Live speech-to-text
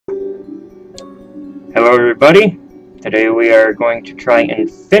Hello everybody, today we are going to try and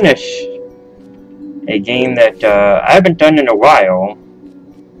finish a game that I haven't done in a while,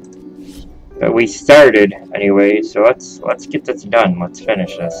 but we started anyway, so let's get this done, let's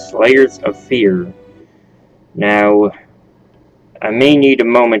finish this. Layers of Fear. Now, I may need a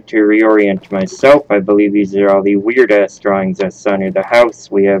moment to reorient myself. I believe these are all the weird-ass drawings I saw near the house.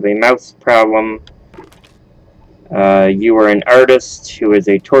 We have a mouse problem. You are an artist who is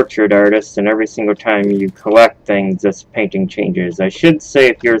a tortured artist, and every single time you collect things, this painting changes. I should say,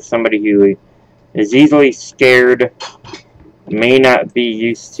 if you're somebody who is easily scared, may not be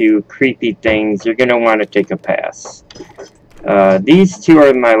used to creepy things, you're going to want to take a pass. These two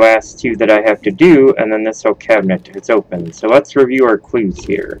are my last two that I have to do, and then this whole cabinet is open. So let's review our clues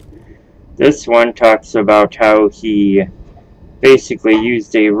here. This one talks about how he basically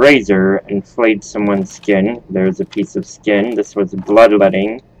used a razor and flayed someone's skin. There's a piece of skin. This was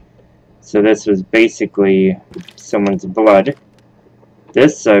bloodletting. So this was basically someone's blood.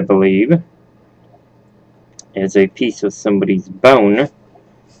 This, I believe, is a piece of somebody's bone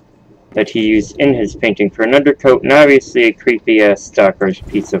that he used in his painting for an undercoat, and obviously a creepy-ass stalker's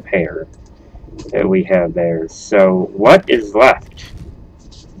piece of hair that we have there. So, what is left?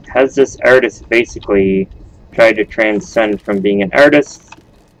 Has this artist basically tried to transcend from being an artist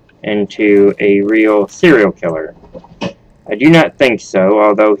into a real serial killer? I do not think so,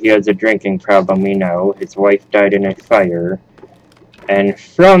 although he has a drinking problem, we know. His wife died in a fire. And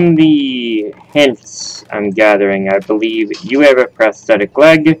from the hints I'm gathering, I believe you have a prosthetic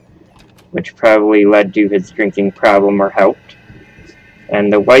leg, which probably led to his drinking problem or helped.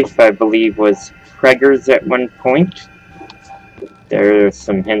 And the wife, I believe, was preggers at one point. There are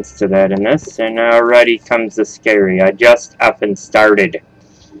some hints to that in this, and already comes the scary. I just up and started.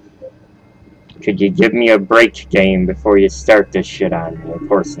 Could you give me a break, game, before you start this shit on me? Of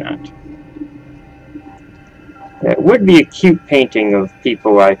course not. It would be a cute painting of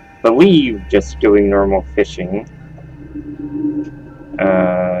people, I believe, just doing normal fishing.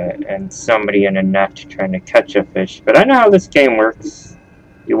 And somebody in a net trying to catch a fish. But I know how this game works.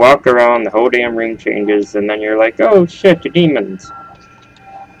 You walk around, the whole damn room changes, and then you're like, oh shit, demons.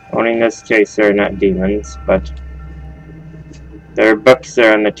 Only in this case they're not demons, but there are books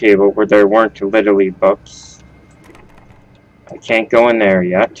there on the table where there weren't literally books. I can't go in there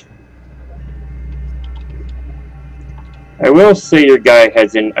yet. I will say your guy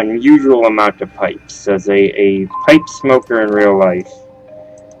has an unusual amount of pipes. As a pipe smoker in real life,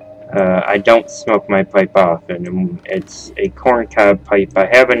 I don't smoke my pipe often. It's a corncob pipe. I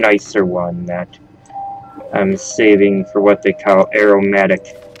have a nicer one that I'm saving for what they call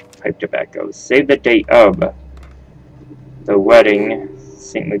aromatic pipe tobaccos. Save the date of the wedding,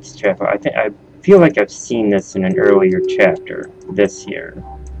 St. Luke's Chapel. I feel like I've seen this in an earlier chapter this year.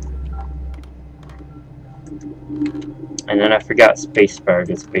 And then I forgot spacebar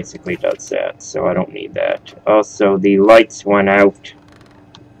just basically does that, so I don't need that. Also, the lights went out.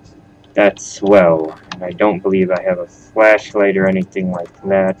 That's swell. And I don't believe I have a flashlight or anything like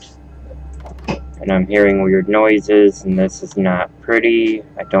that. And I'm hearing weird noises, and this is not pretty.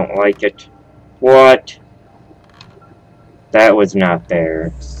 I don't like it. What? That was not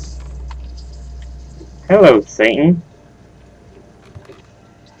there. Hello, Satan.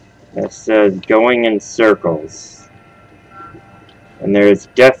 That says going in circles. And there's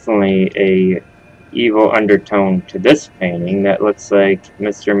definitely a evil undertone to this painting that looks like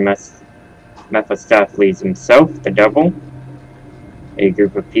Mr. Mephistopheles himself, the devil. A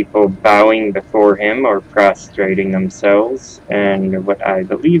group of people bowing before him or prostrating themselves, and what I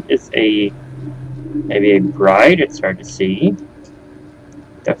believe is maybe a bride. It's hard to see.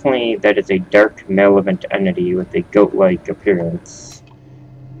 Definitely that is a dark, malevolent entity with a goat-like appearance.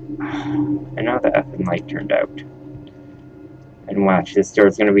 And now the effing light turned out. And watch, this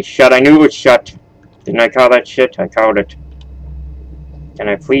door's gonna be shut. I knew it was shut. Didn't I call that shit? I called it. Can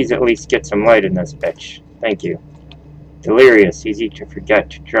I please at least get some light in this bitch? Thank you. Delirious, easy to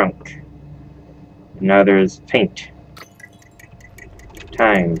forget, drunk. And now there's paint.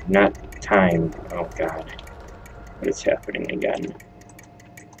 Time, not time. Oh god. What is happening again?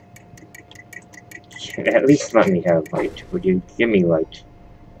 At least let me have light. Would you give me light?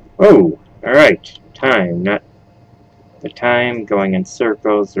 Oh, alright. Time, not the time. Going in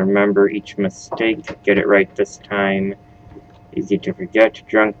circles. Remember each mistake. Get it right this time. Easy to forget,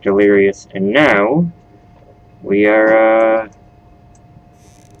 drunk, delirious. And now we are, I'm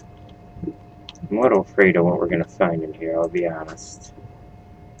a little afraid of what we're going to find in here, I'll be honest.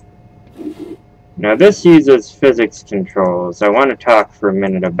 Now this uses physics controls. I want to talk for a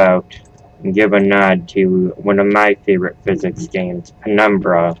minute about and give a nod to one of my favorite physics games,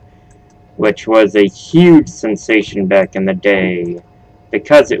 Penumbra. which was a huge sensation back in the day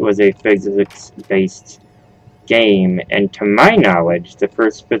because it was a physics-based game, and to my knowledge, the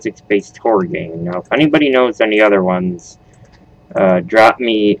first physics-based horror game. Now, if anybody knows any other ones, drop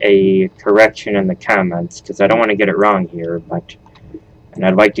me a correction in the comments, because I don't want to get it wrong here, and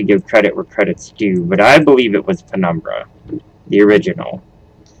I'd like to give credit where credit's due, but I believe it was Penumbra, the original.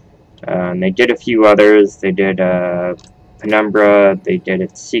 And they did a few others. They did Penumbra, they did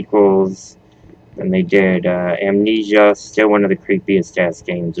its sequels, and they did Amnesia, still one of the creepiest ass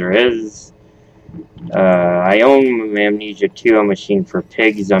games there is. I own Amnesia 2 on Machine for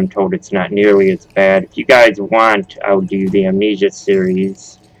Pigs. I'm told it's not nearly as bad. If you guys want, I'll do the Amnesia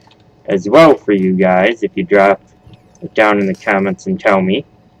series as well for you guys, if you drop it down in the comments and tell me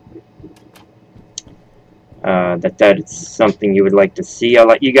that is something you would like to see. I'll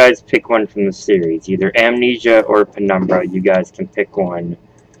let you guys pick one from the series, either Amnesia or Penumbra. You guys can pick one,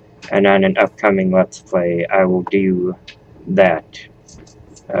 and on an upcoming Let's Play, I will do that.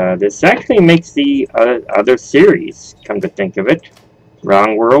 This actually makes the other series, come to think of it.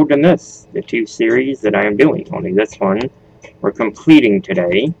 Wrong World and this, the two series that I am doing. Only this one we're completing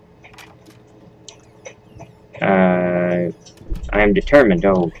today. I am determined.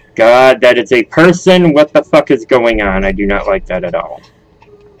 Oh God, that is a person! What the fuck is going on? I do not like that at all.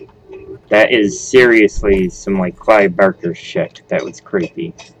 That is seriously some like Clive Barker shit. That was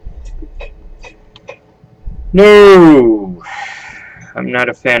creepy. No! I'm not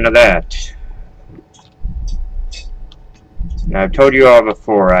a fan of that. Now, I've told you all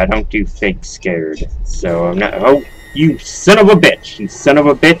before, I don't do fake scared. So, I'm not... Oh, you son of a bitch! You son of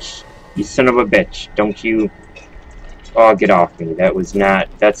a bitch! You son of a bitch. Don't you... Oh, get off me. That was not...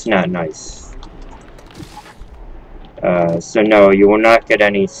 That's not nice. So no, you will not get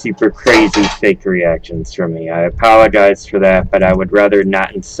any super crazy fake reactions from me. I apologize for that, but I would rather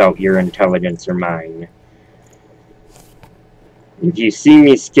not insult your intelligence or mine. If you see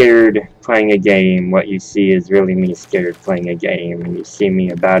me scared playing a game, what you see is really me scared playing a game, and you see me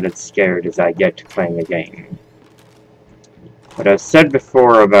about as scared as I get playing a game. What I've said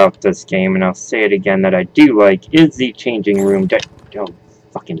before about this game, and I'll say it again, that I do like, is the changing room. Oh,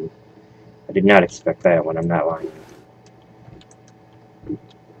 fucking... I did not expect that one, I'm not lying.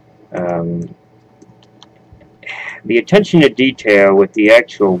 The attention to detail with the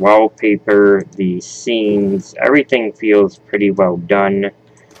actual wallpaper, the scenes, everything feels pretty well done.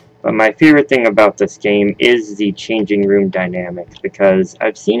 But my favorite thing about this game is the changing room dynamic, because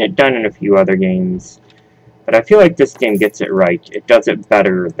I've seen it done in a few other games, but I feel like this game gets it right. It does it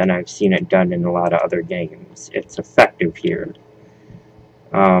better than I've seen it done in a lot of other games. It's effective here.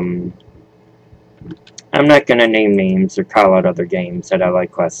 I'm not going to name names or call out other games that I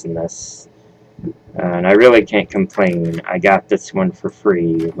like less than this. And I really can't complain. I got this one for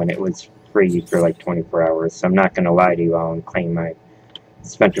free when it was free for like 24 hours. So I'm not going to lie to you all and claim I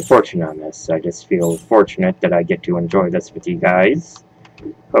spent a fortune on this. I just feel fortunate that I get to enjoy this with you guys.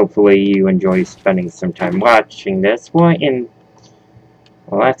 Hopefully you enjoy spending some time watching this. Well,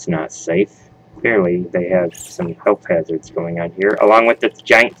 that's not safe. Clearly they have some health hazards going on here. Along with this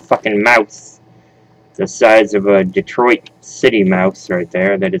giant fucking mouse. The size of a Detroit City mouse right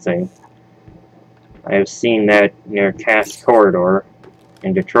there. That is a... I have seen that near Cass Corridor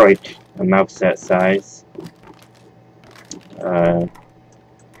in Detroit, a mouse that size. Now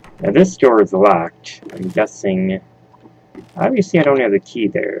this door is locked. I'm guessing... Obviously I don't have the key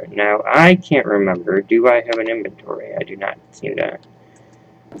there. Now I can't remember. Do I have an inventory? I do not seem to.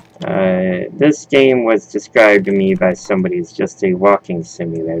 This game was described to me by somebody as just a walking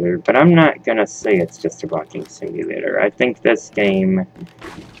simulator, but I'm not gonna say it's just a walking simulator. I think this game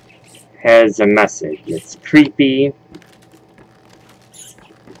has a message. It's creepy.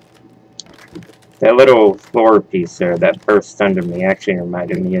 That little floor piece there that burst under me actually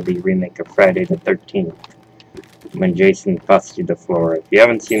reminded me of the remake of Friday the 13th, when Jason busted the floor. If you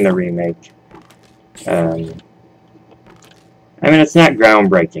haven't seen the remake, I mean, it's not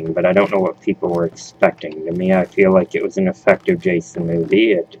groundbreaking, but I don't know what people were expecting. To me, I feel like it was an effective Jason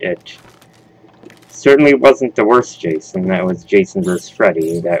movie. It certainly wasn't the worst Jason. That was Jason vs.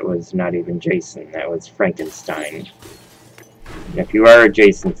 Freddy. That was not even Jason. That was Frankenstein. And if you are a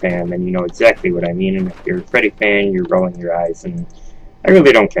Jason fan, then you know exactly what I mean. And if you're a Freddy fan, you're rolling your eyes. And I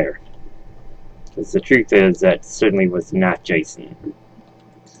really don't care. Because the truth is, that certainly was not Jason.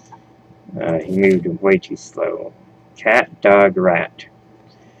 He moved way too slow. Cat, dog, rat.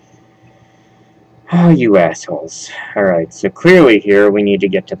 Oh, you assholes. Alright, so clearly here we need to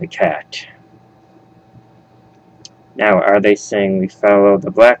get to the cat. Now, are they saying we follow the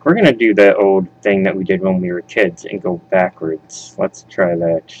black? We're going to do the old thing that we did when we were kids and go backwards. Let's try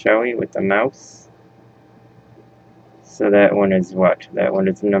that, shall we, with the mouse? So that one is what? That one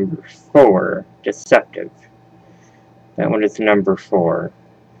is number 4, deceptive. That one is number 4.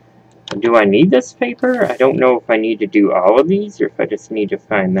 Do I need this paper? I don't know if I need to do all of these or if I just need to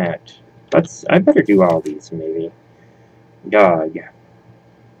find that. I better do all these, maybe. Dog.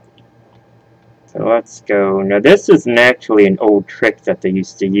 So let's go. Now this is actually an old trick that they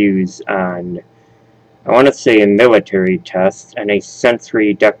used to use on, I want to say, a military test and a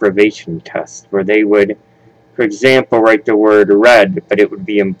sensory deprivation test, where they would, for example, write the word red, but it would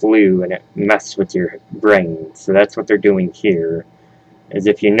be in blue, and it messed with your brain. So that's what they're doing here. As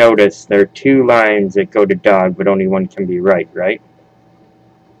if you notice, there are 2 lines that go to dog, but only one can be right?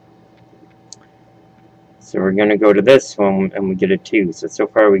 So we're going to go to this one, and we get a 2. So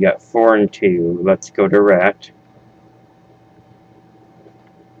far we got 4 and 2. Let's go to rat.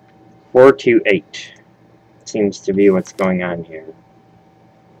 4, 2, 8. Seems to be what's going on here.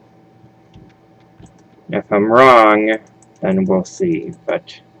 If I'm wrong, then we'll see,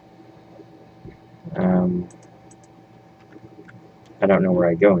 but I don't know where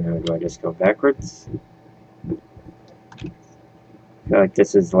I go now. Do I just go backwards? I feel like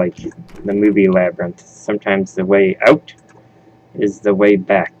this is like the movie Labyrinth. Sometimes the way out is the way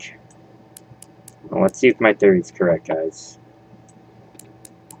back. Well, let's see if my theory is correct, guys.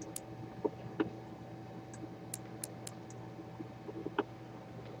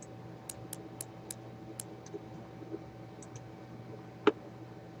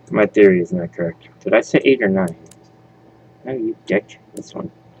 My theory is not correct. Did I say 8 or 9? No, you dick. This one.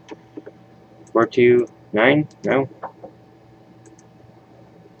 4, 2, 9? No.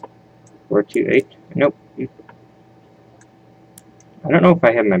 4, 2, 8? Nope. I don't know if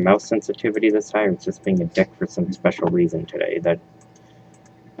I have my mouse sensitivity this high or it's just being a dick for some special reason today. That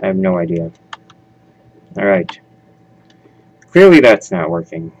I have no idea. Alright. Clearly that's not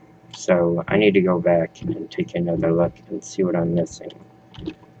working. So I need to go back and take another look and see what I'm missing.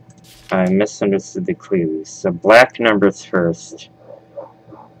 I misunderstood the clues. So black numbers first.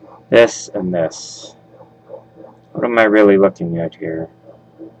 This and this. What am I really looking at here?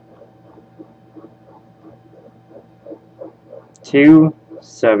 2,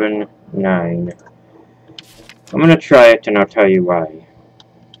 7, 9. I'm going to try it and I'll tell you why.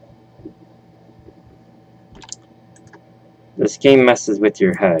 This game messes with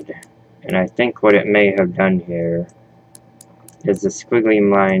your head. And I think what it may have done here is the squiggly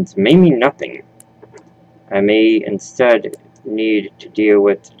lines may mean nothing. I may instead need to deal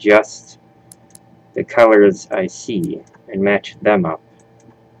with just the colors I see and match them up.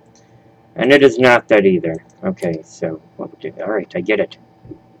 And it is not that either. Okay, so, alright, I get it.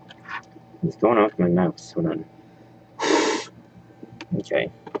 What's going on with my mouse? Hold on.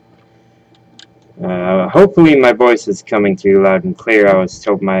 Okay. Hopefully my voice is coming through loud and clear. I was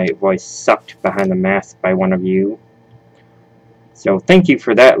told my voice sucked behind the mask by one of you. So thank you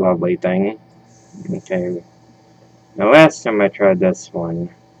for that lovely thing. Okay. Now last time I tried this one,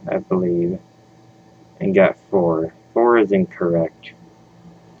 I believe, and got 4. 4 is incorrect.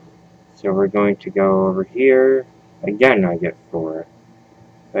 So we're going to go over here. Again, I get 4.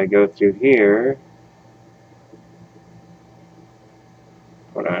 If I go through here,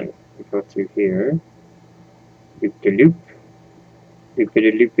 hold on, we go through here, loop-de-loop,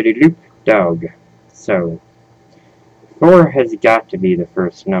 loop-de-loop-de-loop, dog. So 4 has got to be the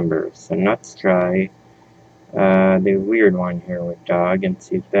first number, so let's try the weird one here with dog and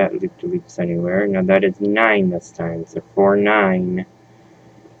see if that loop-de-loops anywhere. Now that is 9 this time, so 4, 9.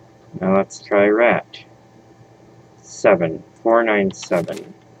 Now let's try rat. 7. 4, 9,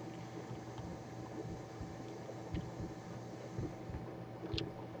 7.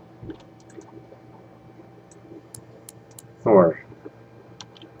 Four.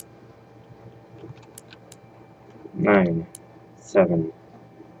 9, 7.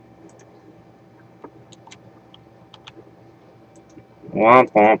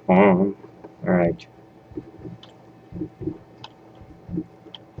 Womp womp womp. Alright.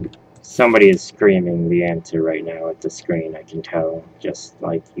 Somebody is screaming the answer right now at the screen, I can tell. Just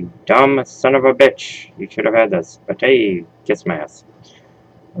like, you dumb son of a bitch. You should have had this. But hey, kiss my ass.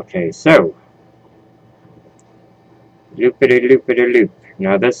 Okay, so. Loopity-loopity-loop.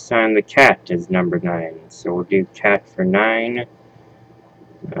 Now this time the cat is number 9. So we'll do cat for 9.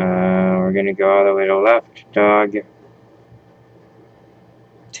 We're gonna go all the way to left. Dog.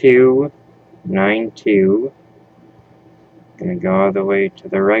 2. 9, 2. Gonna go all the way to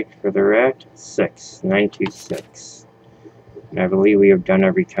the right for the rat. 6. 9, 2, 6. And I believe we have done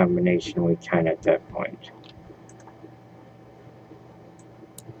every combination we can at that point.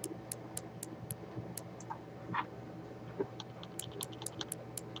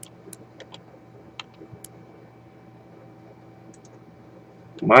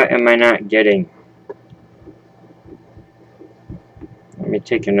 What am I not getting? Let me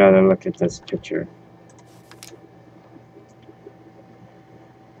take another look at this picture.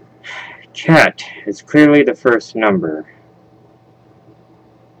 Cat is clearly the first number.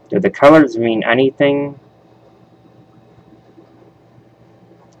 Do the colors mean anything?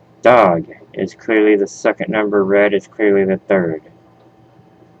 Dog is clearly the second number. Red is clearly the third.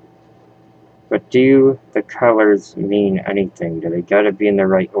 But do the colors mean anything? Do they gotta be in the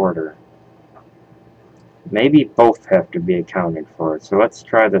right order? Maybe both have to be accounted for. So let's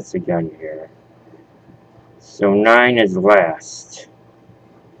try this again here. So 9 is last.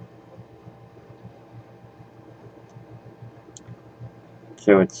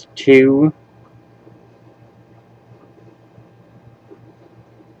 So it's 2.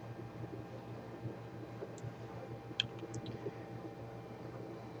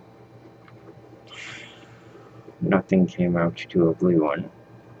 Nothing came out to a blue one.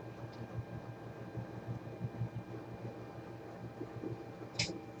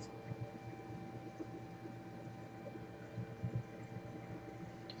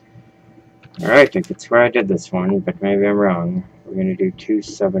 Alright, I think it's where I did this one, but maybe I'm wrong. We're going to do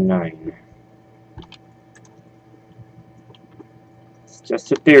 279. It's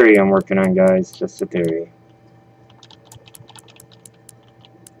just a theory I'm working on, guys. Just a theory.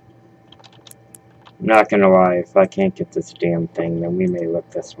 I'm not going to lie, if I can't get this damn thing, then we may look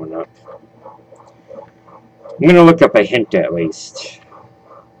this one up. I'm going to look up a hint at least.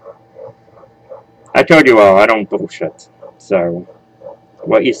 I told you all, I don't bullshit. So,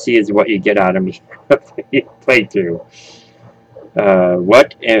 what you see is what you get out of me. Playthrough.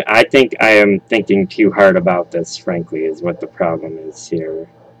 What? I think I am thinking too hard about this, frankly, is what the problem is here.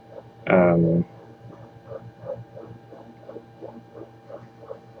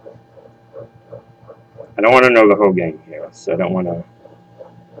 I don't want to know the whole game here, so I don't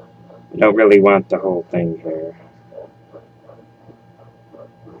really want the whole thing here.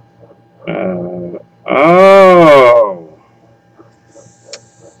 Oh!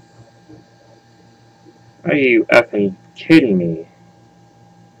 Are you effing kidding me?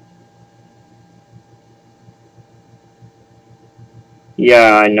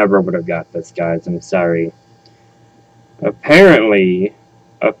 Yeah, I never would have got this, guys. I'm sorry. Apparently,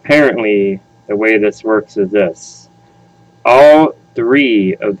 the way this works is this. All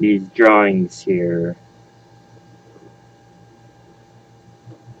 3 of these drawings here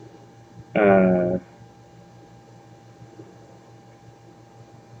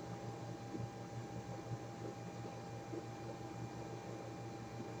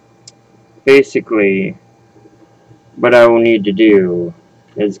basically, what I will need to do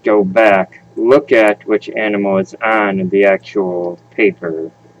is go back, look at which animal is on the actual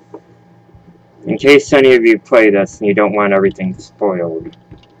paper. In case any of you play this and you don't want everything spoiled.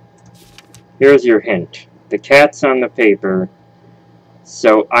 Here's your hint. The cat's on the paper,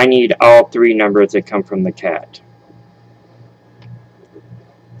 so I need all 3 numbers that come from the cat.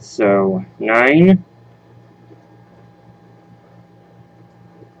 So, 9.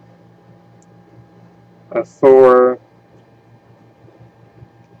 A 4.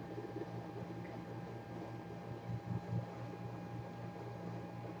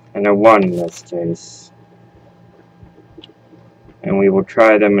 And a 1 in this case. And we will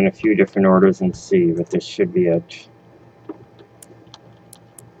try them in a few different orders and see, but this should be it.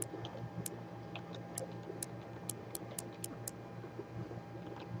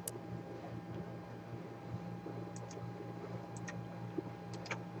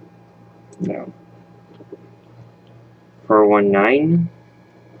 No. 419.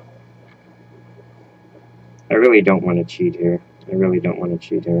 I really don't want to cheat here. I really don't want to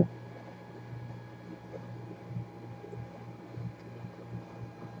cheat here.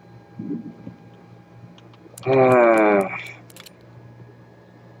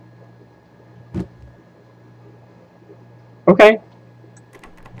 Okay.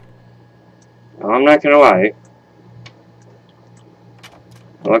 Well, I'm not gonna lie.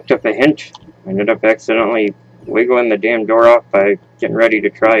 I looked up a hint. I ended up accidentally wiggling the damn door off by getting ready to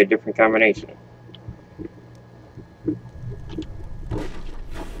try a different combination.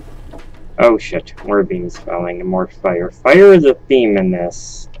 Oh shit, more beams falling and more fire. Fire is a theme in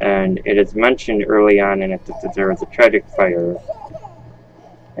this, and it is mentioned early on in it that there is a tragic fire.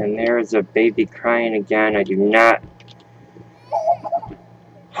 And there is a baby crying again. I do not...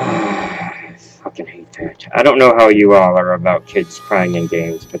 I fucking hate that. I don't know how you all are about kids crying in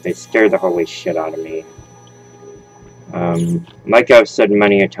games, but they scare the holy shit out of me. Like I've said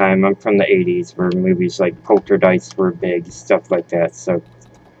many a time, I'm from the 80s, where movies like Poltergeist were big, stuff like that, so...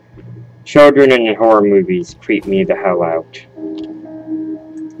 Children in horror movies creep me the hell out.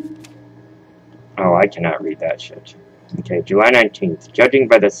 Oh, I cannot read that shit. Okay, July 19th. Judging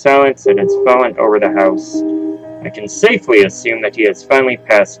by the silence that has fallen over the house, I can safely assume that he has finally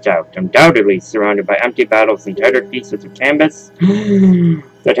passed out, undoubtedly surrounded by empty bottles and tattered pieces of canvas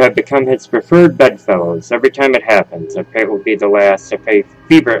that have become his preferred bedfellows. Every time it happens, I pray it will be the last. I pray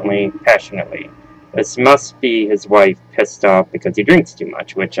fervently, passionately. This must be his wife pissed off because he drinks too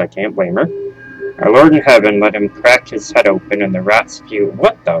much, which I can't blame her. Our Lord in heaven, let him crack his head open and the rats spew.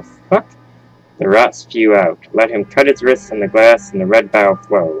 What the fuck? The rats spew out. Let him cut his wrists in the glass and the red bile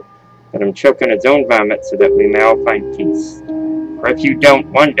flow. Let him choke on his own vomit so that we may all find peace. For if you don't,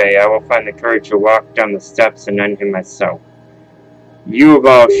 one day I will find the courage to walk down the steps and end him myself. You of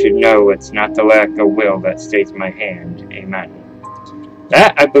all should know it's not the lack of will that stays my hand. Amen.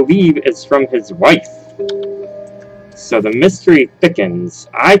 That, I believe, is from his wife. So the mystery thickens.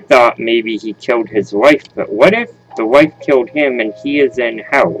 I thought maybe he killed his wife, but what if the wife killed him and he is in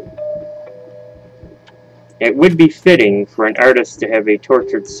hell? It would be fitting for an artist to have a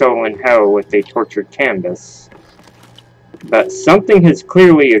tortured soul in hell with a tortured canvas. But something has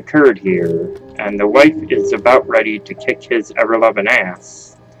clearly occurred here, and the wife is about ready to kick his ever-loving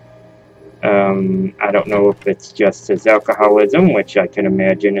ass. I don't know if it's just his alcoholism, which I can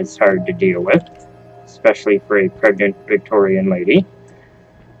imagine is hard to deal with, especially for a pregnant Victorian lady,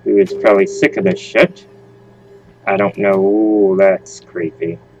 who is probably sick of this shit. I don't know. Ooh, that's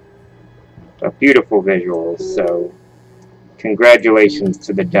creepy. But beautiful visuals, so congratulations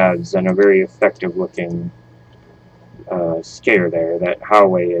to the devs on a very effective looking scare there. That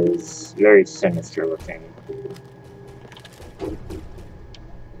hallway is very sinister looking.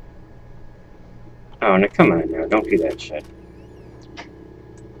 Oh, now come on now, don't do that shit.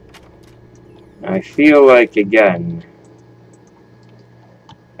 I feel like, again,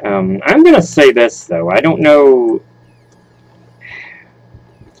 I'm gonna say this though, I don't know.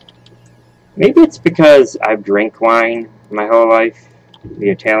 Maybe it's because I've drank wine my whole life, the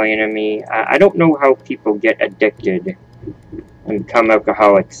Italian in me. I don't know how people get addicted and become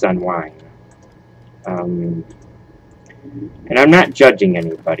alcoholics on wine. And I'm not judging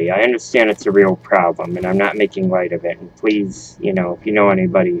anybody. I understand it's a real problem, and I'm not making light of it. And please, you know, if you know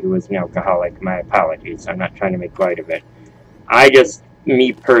anybody who is an alcoholic, my apologies. I'm not trying to make light of it.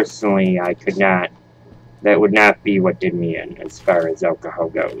 Me personally, I could not, that would not be what did me in as far as alcohol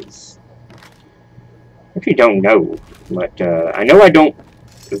goes. If you don't know, but I know I don't,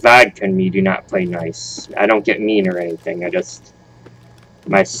 vodka and me do not play nice. I don't get mean or anything,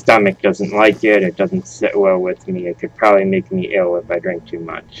 my stomach doesn't like it, it doesn't sit well with me, it could probably make me ill if I drink too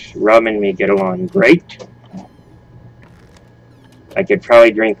much. Rum and me get along great. I could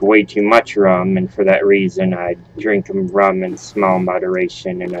probably drink way too much rum, and for that reason I drink rum in small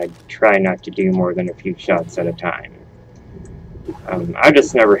moderation, and I try not to do more than a few shots at a time. I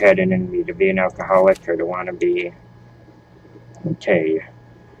just never had it in me to be an alcoholic or to want to be. Okay.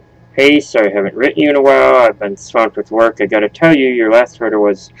 Hey, sorry I haven't written you in a while. I've been swamped with work. I gotta tell you, your last letter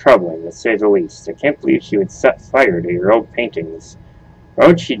was troubling, to say the least. I can't believe she would set fire to your old paintings. Why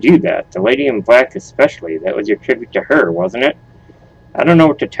would she do that? The lady in black especially. That was your tribute to her, wasn't it? I don't know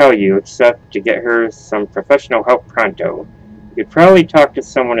what to tell you, except to get her some professional help pronto. You could probably talk to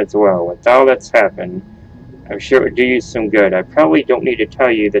someone as well. With all that's happened, I'm sure it would do you some good. I probably don't need to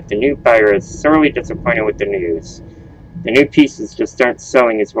tell you that the new buyer is sorely disappointed with the news. The new pieces just aren't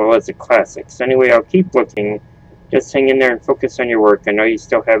selling as well as the classics. Anyway, I'll keep looking. Just hang in there and focus on your work. I know you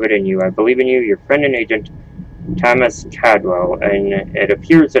still have it in you. I believe in you, your friend and agent, Thomas Cadwell. And it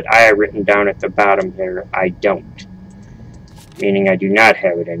appears that I have written down at the bottom here, I don't. Meaning I do not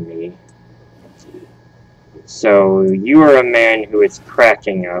have it in me. So, you are a man who is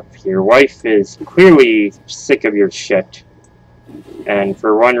cracking up. Your wife is clearly sick of your shit. And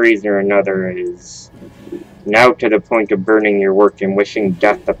for one reason or another is now to the point of burning your work and wishing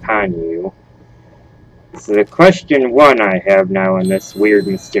death upon you. So the question one I have now in this weird,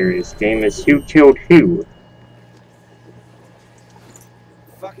 mysterious game is who killed who?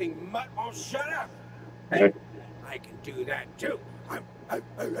 Fucking mutt won't shut up! Hey, I can do that too.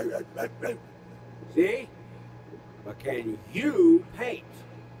 See? But can you paint?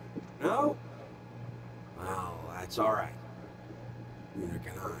 No? Well, that's alright. Neither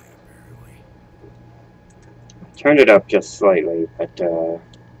can I, apparently. Turned it up just slightly, but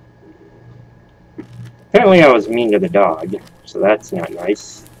apparently I was mean to the dog, so that's not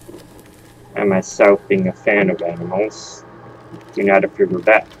nice. I myself, being a fan of animals, do not approve of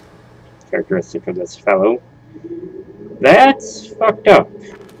that characteristic of this fellow. That's fucked up.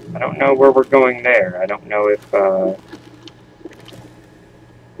 I don't know where we're going there. I don't know if, are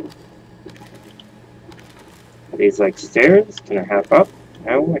these like stairs? Can I hop up?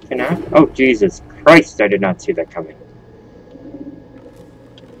 No, I cannot. Oh, Jesus Christ, I did not see that coming.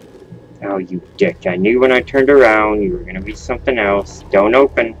 Oh, you dick. I knew when I turned around you were going to be something else. Don't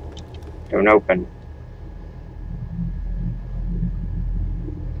open. Don't open.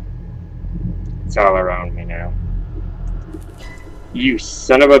 It's all around me now. You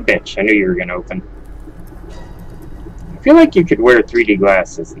son of a bitch. I knew you were going to open. I feel like you could wear 3D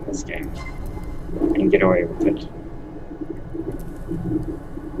glasses in this game and get away with it.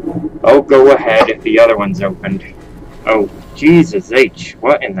 Oh, go ahead if the other one's opened. Oh, Jesus H.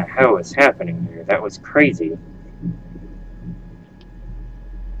 What in the hell is happening here? That was crazy.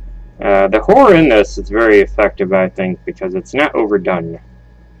 The horror in this is very effective, I think, because it's not overdone.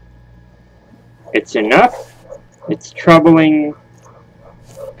 It's enough. It's troubling.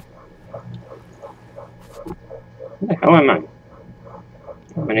 Where the hell am I?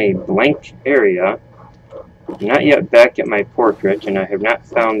 I'm in a blank area. I'm not yet back at my portrait, and I have not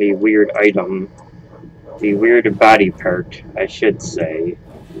found the weird item. The weird body part, I should say.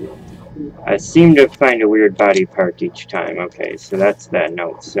 I seem to find a weird body part each time. Okay, so that's that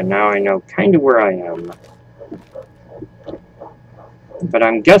note. So now I know kind of where I am. But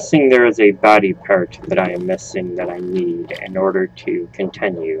I'm guessing there is a body part that I am missing that I need in order to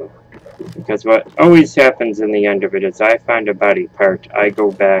continue. Because what always happens in the end of it is I find a body part, I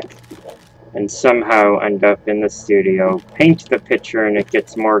go back and somehow end up in the studio, paint the picture, and it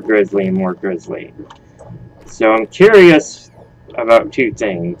gets more grisly and more grisly. So I'm curious about two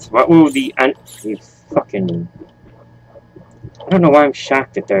things. What will the you fucking... I don't know why I'm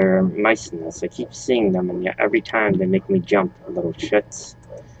shocked that there are mice in this. I keep seeing them, and yet every time they make me jump, little shits.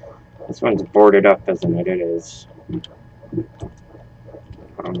 This one's boarded up, isn't it? It is.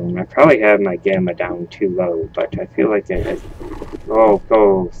 I probably have my gamma down too low, but I feel like it is... Oh,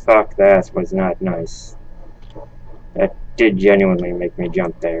 fuck, that was not nice. That did genuinely make me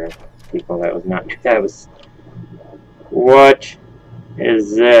jump there. People, that was not... That was... What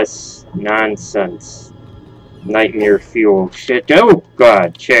is this nonsense? Nightmare fuel shit. Oh,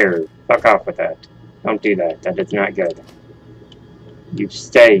 God, chair. Fuck off with that. Don't do that. That is not good. You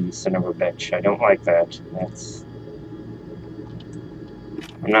stay, you son of a bitch. I don't like that. That's...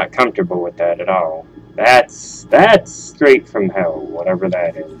 I'm not comfortable with that at all. That's straight from hell, whatever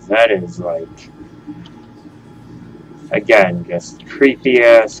that is. That is like... Again, just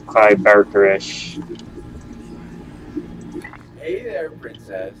creepy-ass Clive Barker-ish. Hey there,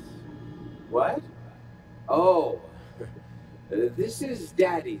 princess. What? Oh, this is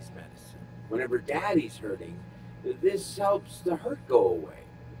Daddy's medicine. Whenever Daddy's hurting, this helps the hurt go away.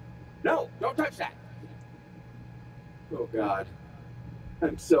 No, don't touch that. Oh, God.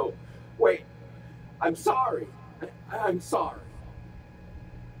 Wait, I'm sorry. I'm sorry.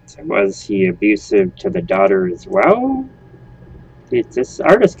 So was he abusive to the daughter as well? This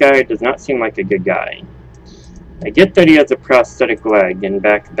artist guy does not seem like a good guy. I get that he has a prosthetic leg, and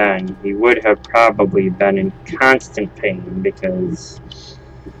back then he would have probably been in constant pain because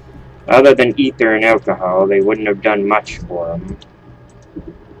other than ether and alcohol, they wouldn't have done much for him.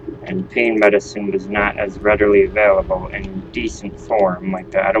 And pain medicine was not as readily available in decent form like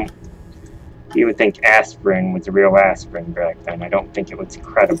that. I don't even think aspirin was a real aspirin back then. I don't think it was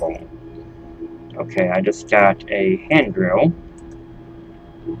credible. Okay, I just got a hand drill.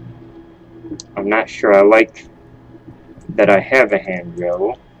 I'm not sure I like that I have a hand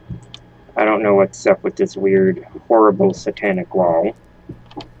drill. I don't know what's up with this weird, horrible satanic wall.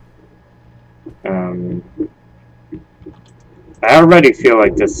 I already feel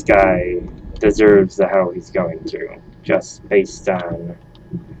like this guy deserves the hell he's going through, just based on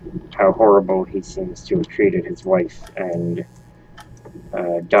how horrible he seems to have treated his wife and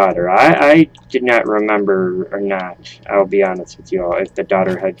daughter. I did not remember, or not, I'll be honest with you all, if the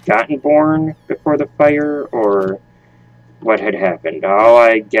daughter had gotten born before the fire, or what had happened. All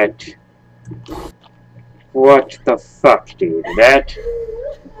I get... What the fuck, dude? That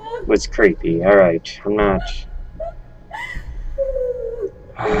was creepy. Alright, I'm not...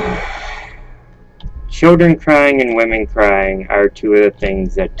 Children crying and women crying are two of the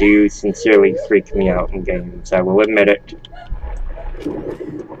things that do sincerely freak me out in games. I will admit it.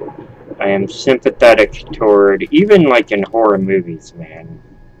 I am sympathetic toward, even like in horror movies, man.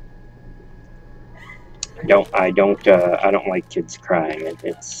 I don't like kids crying.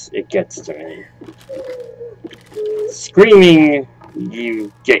 It gets to me. Screaming,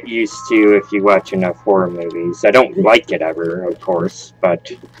 you get used to if you watch enough horror movies. I don't like it ever, of course,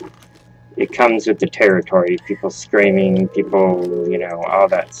 but it comes with the territory. People screaming, people, you know, all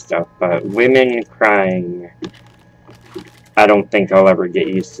that stuff. But women crying, I don't think I'll ever get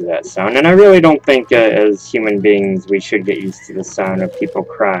used to that sound. And I really don't think as human beings we should get used to the sound of people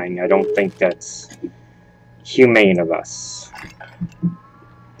crying. I don't think that's humane of us.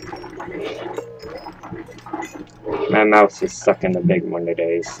 My mouse is stuck in the big one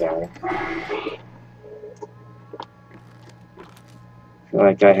today, so I feel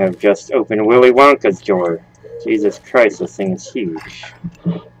like I have just opened Willy Wonka's door. Jesus Christ, this thing is huge.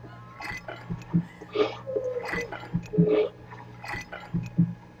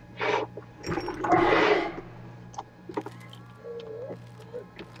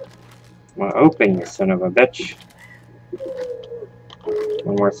 Well, open, you son of a bitch.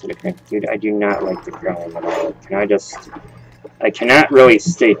 One more sort of thing. Dude, I do not like the crying at all. I cannot really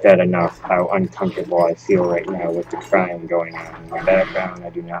state that enough, how uncomfortable I feel right now with the crying going on in the background. I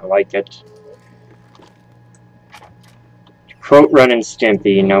do not like it. To quote Ren and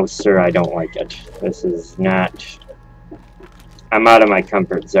Stimpy, no sir, I don't like it. This is not... I'm out of my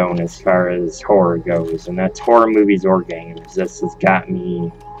comfort zone as far as horror goes, and that's horror movies or games. This has got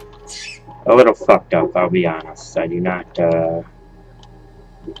me a little fucked up, I'll be honest. I do not,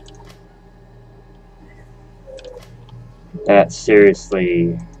 that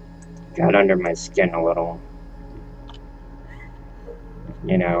seriously got under my skin a little.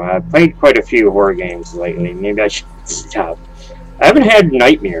 You know, I've played quite a few horror games lately. Maybe I should stop. I haven't had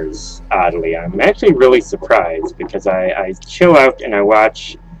nightmares, oddly. I'm actually really surprised because I chill out and I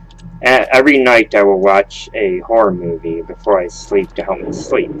watch... Every night I will watch a horror movie before I sleep to help me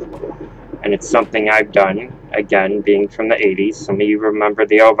sleep. And it's something I've done, again, being from the 80s. Some of you remember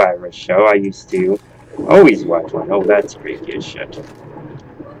the Elvira show. I used to always watch one. Oh, that's creepy as shit.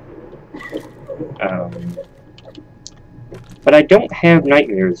 But I don't have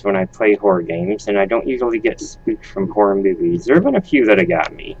nightmares when I play horror games, and I don't usually get spooked from horror movies. There have been a few that have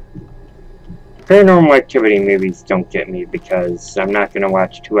got me. Paranormal Activity movies don't get me because I'm not going to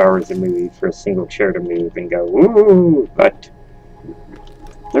watch 2 hours of movie for a single chair to move and go, ooh, but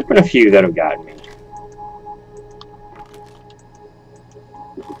there have been a few that have got me.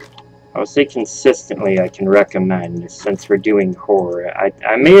 I'll say consistently I can recommend, since we're doing horror.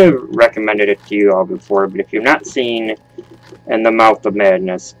 I may have recommended it to you all before, but if you've not seen In the Mouth of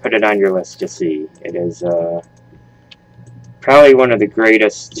Madness, put it on your list to see. It is probably one of the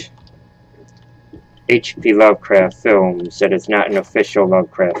greatest H.P. Lovecraft films that is not an official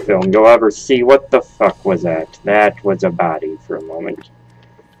Lovecraft film you'll ever see. What the fuck was that? That was a body for a moment.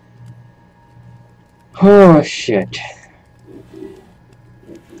 Oh, shit.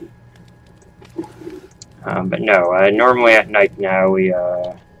 But no, normally at night now,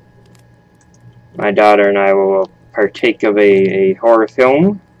 my daughter and I will partake of a horror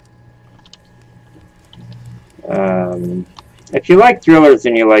film. If you like thrillers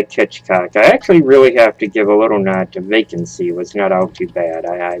and you like Hitchcock, I actually really have to give a little nod to Vacancy. It was not all too bad.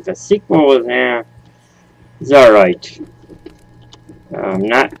 The sequel was, it's alright.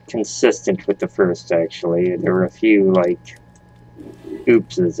 Not consistent with the first, actually. There were a few, like,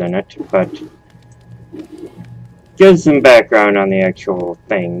 oopses in it, but gives some background on the actual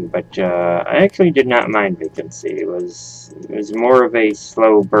thing. But I actually did not mind Vacancy. It was more of a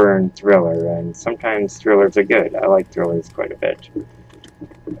slow burn thriller, and sometimes thrillers are good. I like thrillers quite a bit.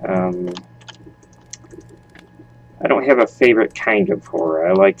 I don't have a favorite kind of horror.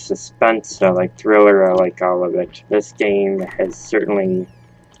 I like suspense, I like thriller, I like all of it. This game has certainly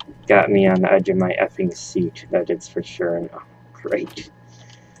got me on the edge of my effing seat, that is for sure. And oh, great.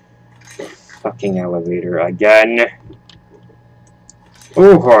 Fucking elevator again.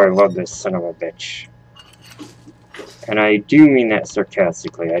 Oh, I love this son of a bitch. And I do mean that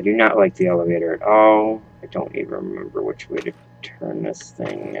sarcastically. I do not like the elevator at all. I don't even remember which way to turn this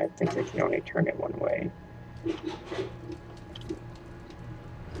thing. I think I can only turn it one way.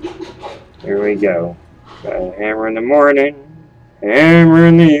 Here we go. Got a hammer in the morning, hammer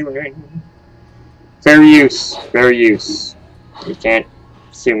in the evening. Fair use, fair use. You can't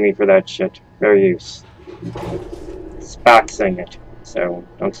sue me for that shit. Fair use. Spock sang it, so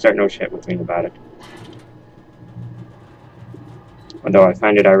don't start no shit with me about it. Although I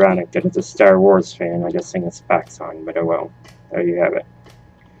find it ironic that as a Star Wars fan, I just sing a Spock song, but oh well. There you have it.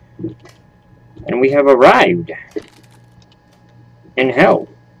 And we have arrived in hell.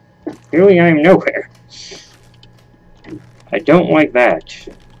 Clearly I am nowhere. I don't like that.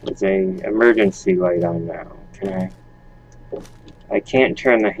 There's a emergency light on now. Can I can't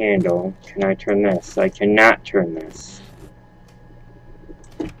turn the handle. Can I turn this? I cannot turn this.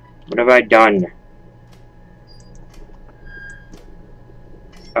 What have I done?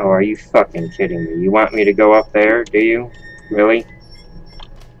 Oh, are you fucking kidding me? You want me to go up there, do you? Really?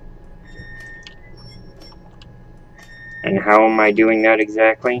 And how am I doing that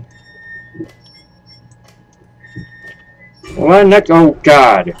exactly? Well, oh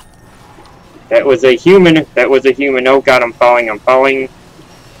god! That was a human! That was a human! Oh god, I'm falling, I'm falling!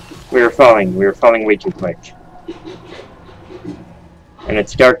 We were falling way too quick. And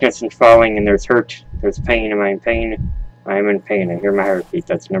it's darkness and falling, and there's hurt, there's pain. Am I in pain? I am in pain. I hear my heartbeat.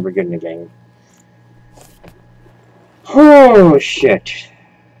 That's never good in the game. Oh, shit.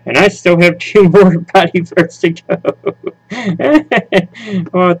 And I still have 2 more body parts to go.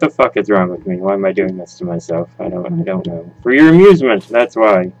 What the fuck is wrong with me? Why am I doing this to myself? I don't know. For your amusement, that's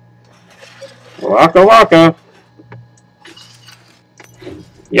why. Waka waka!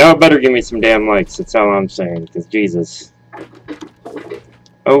 Y'all better give me some damn likes, that's all I'm saying, because Jesus.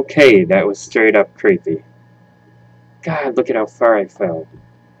 Okay, that was straight up creepy. God, look at how far I fell.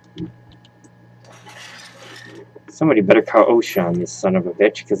 Somebody better call OSHA on this son of a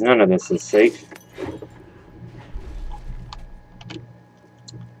bitch, because none of this is safe.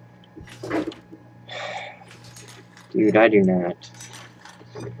 Dude, I do not.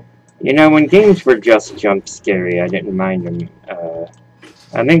 You know, when games were just jump scary, I didn't mind them.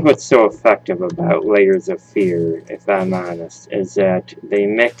 I think what's so effective about Layers of Fear, if I'm honest, is that they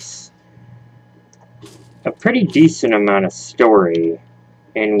mix a pretty decent amount of story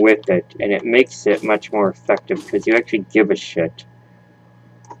in with it, and it makes it much more effective because you actually give a shit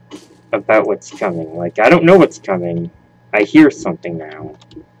about what's coming. Like, I don't know what's coming. I hear something now.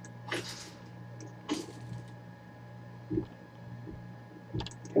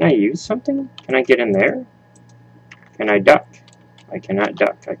 Can I use something? Can I get in there? Can I duck? I cannot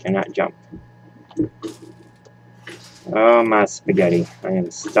duck. I cannot jump. Oh, my spaghetti. I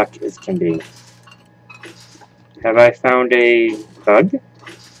am stuck as can be. Have I found a bug?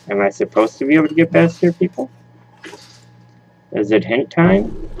 Am I supposed to be able to get past here, people? Is it hint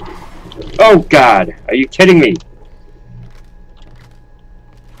time? Oh, God! Are you kidding me?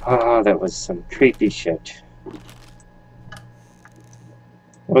 Oh, that was some creepy shit. It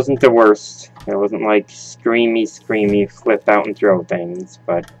wasn't the worst. It wasn't like screamy, flip out and throw things,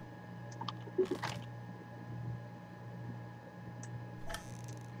 but...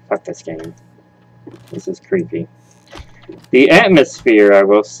 Fuck this game. This is creepy. The atmosphere, I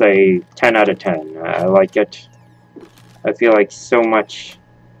will say, 10 out of 10. I like it. I feel like so much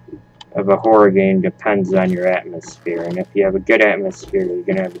of a horror game depends on your atmosphere, and if you have a good atmosphere, you're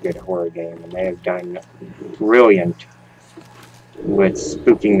going to have a good horror game, and they have done brilliant with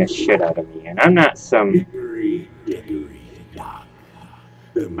spooking the shit out of me. And I'm not some... Hickory dickory dock.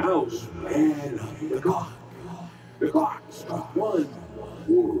 The mouse ran up the clock. The clock struck 1.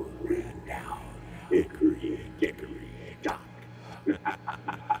 Word ran down. Hickory dickory dock.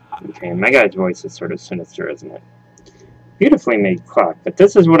 Okay, my guy's voice is sort of sinister, isn't it? Beautifully made clock, but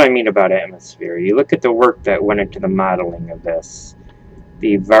this is what I mean about atmosphere. You look at the work that went into the modeling of this.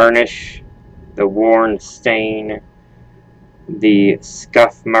 The varnish, the worn stain, the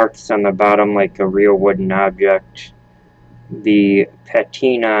scuff marks on the bottom like a real wooden object, the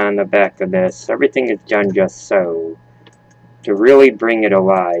patina on the back of this. Everything is done just so to really bring it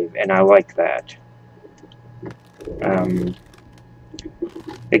alive, and I like that.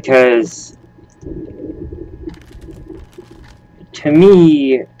 Because to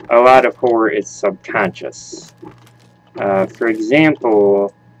me, a lot of horror is subconscious. For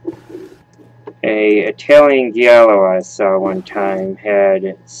example, a Italian giallo I saw one time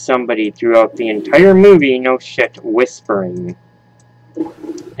had somebody throughout the entire movie, no shit, whispering.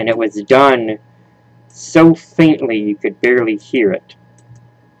 And it was done so faintly you could barely hear it.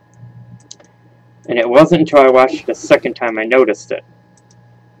 And it wasn't until I watched it a second time I noticed it.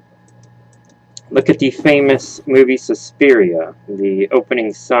 Look at the famous movie Suspiria. The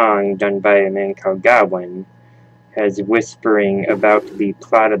opening song, done by a man called Goblin, has whispering about the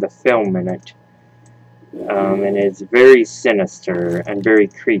plot of the film in it. And it's very sinister and very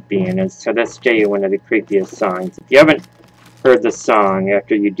creepy, and is to this day one of the creepiest songs. If you haven't heard the song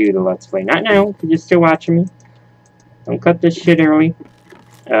after you do the Let's Play, not now, because you're still watching me. Don't cut this shit early.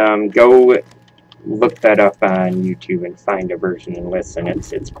 Go look that up on YouTube and find a version and listen.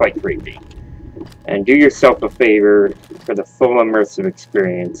 It's quite creepy. And do yourself a favor, for the full immersive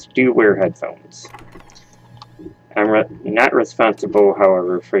experience, do wear headphones. I'm not responsible,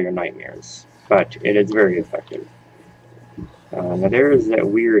 however, for your nightmares, but it is very effective. Now there is that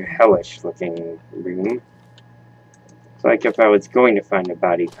weird hellish looking room. It's like if I was going to find a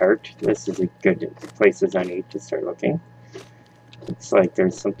body part, this is a good places I need to start looking. Looks like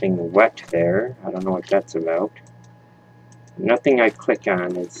there's something wet there. I don't know what that's about. Nothing I click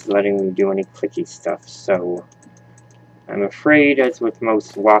on is letting me do any clicky stuff, so I'm afraid, as with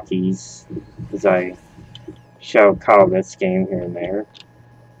most walkies, as I shall call this game here and there.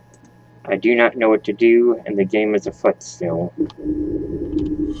 I do not know what to do, and the game is afoot still.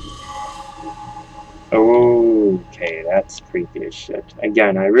 Okay, that's creepy as shit.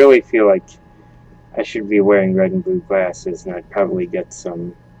 Again, I really feel like I should be wearing red and blue glasses, and I'd probably get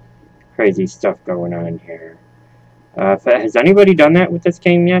some crazy stuff going on here. Has anybody done that with this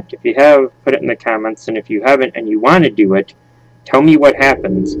game yet? If you have, put it in the comments, and if you haven't and you want to do it, tell me what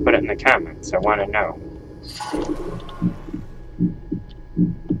happens. Put it in the comments. I want to know.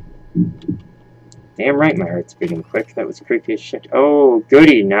 Damn right my heart's beating quick. That was creepy as shit. Oh,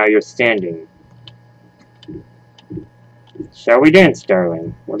 goody, now you're standing. Shall we dance,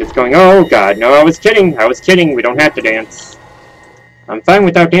 darling? What is going on? Oh, God, no, I was kidding. I was kidding. We don't have to dance. I'm fine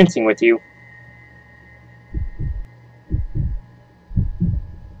without dancing with you.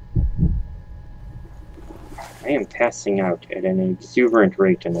 I am passing out at an exuberant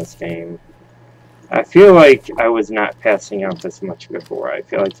rate in this game. I feel like I was not passing out this much before. I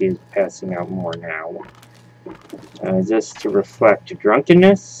feel like he's passing out more now. Just to reflect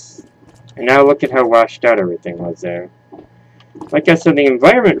drunkenness. And now look at how washed out everything was there. Like I said, the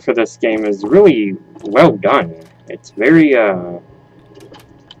environment for this game is really well done. It's very, for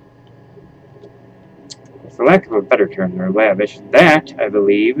lack of a better term, they're lavish. That, I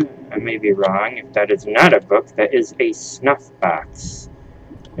believe, I may be wrong, if that is not a book, that is a snuff box.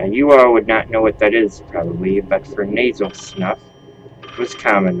 Now, you all would not know what that is, probably, but for nasal snuff, it was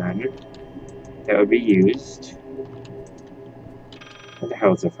common then. That would be used. Where the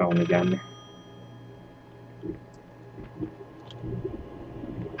hell's the phone again?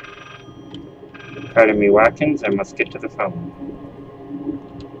 Pardon me, Watkins, I must get to the phone.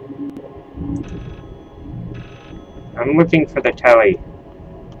 I'm looking for the telly.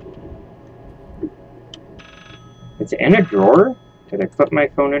 Is it in a drawer? Did I put my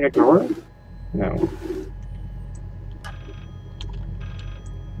phone in a drawer? No.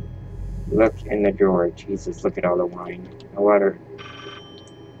 Look in the drawer. Jesus, look at all the wine. The water.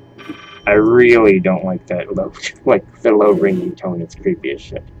 I really don't like that low, like the low ringing tone. It's creepy as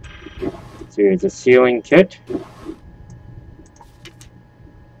shit. So here's a sealing kit.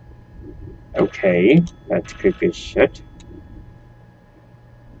 Okay, that's creepy as shit.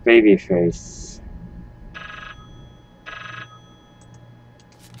 Baby face.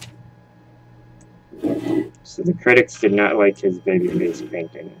 So the critics did not like his baby face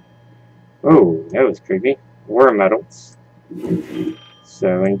painting. Oh, that was creepy. War medals.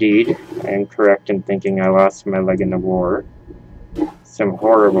 So indeed, I am correct in thinking I lost my leg in the war. Some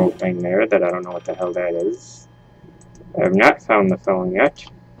horrible thing there that I don't know what the hell that is. I have not found the phone yet.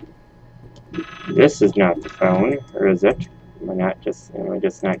 This is not the phone, or is it? Am I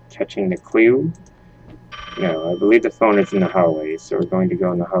just not catching the clue? No, I believe the phone is in the hallway, so we're going to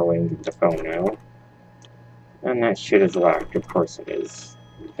go in the hallway and get the phone now. And that shit is locked, of course it is.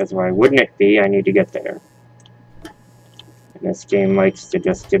 Because why wouldn't it be? I need to get there. And this game likes to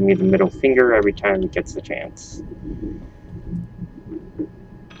just give me the middle finger every time it gets the chance.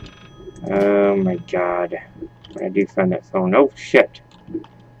 Oh my god. When I do find that phone. Oh shit.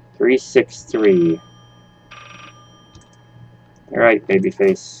 363. Alright,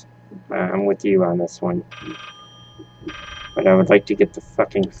 babyface. I'm with you on this one. But I would like to get the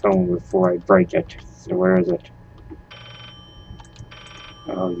fucking phone before I break it. So where is it?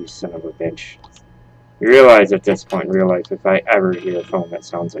 Oh, you son of a bitch. You realize at this point in real life, if I ever hear a phone that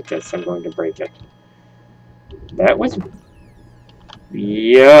sounds like this, I'm going to break it. That was...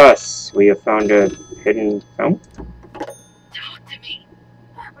 Yes! We have found a hidden phone. Talk to me!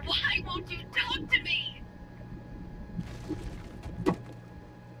 Why won't you talk to me?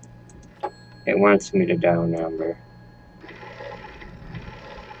 It wants me to dial a number.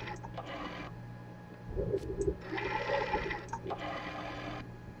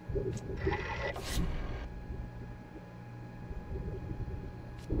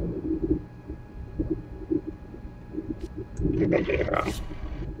 Maybe I did it wrong.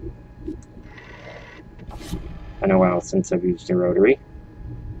 Been a while since I've used a rotary.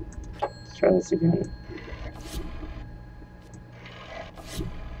 Let's try this again.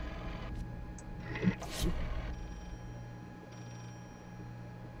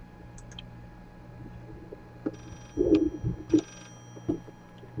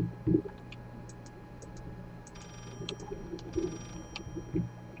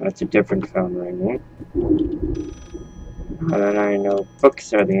 That's a different phone ringing. Now that I know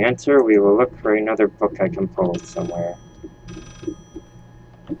books are the answer, we will look for another book I can pull somewhere.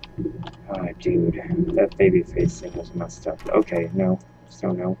 Oh, dude, that baby face thing was messed up. Okay, no,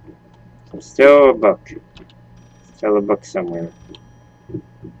 still no. So still a book. Still a book somewhere.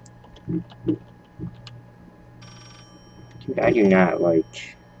 I do not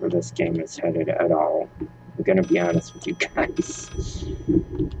like where this game is headed at all. I'm gonna be honest with you guys.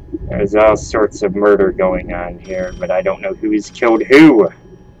 There's all sorts of murder going on here, but I don't know who's killed who.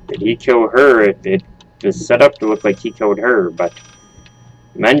 Did he kill her? It was set up to look like he killed her, but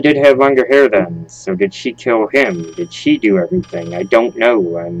men did have longer hair then, so did she kill him? Did she do everything? I don't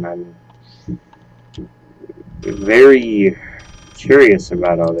know. I'm very curious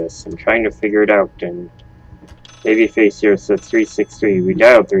about all this. I'm trying to figure it out, and Babyface here says 363. We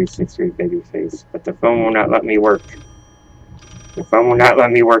dialed 363, Babyface, but the phone will not let me work. The phone will not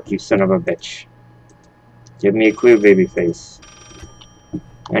let me work, you son of a bitch. Give me a clue, Babyface.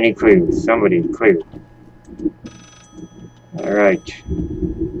 Any clue? Somebody, clue. Alright.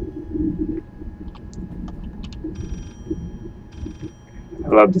 I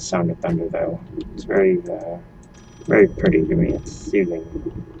love the sound of thunder, though. It's very pretty to me. It's soothing.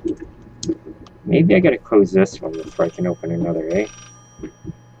 Maybe I gotta close this one before I can open another, eh?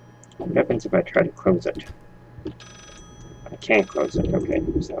 What happens if I try to close it? I can't close it. Okay,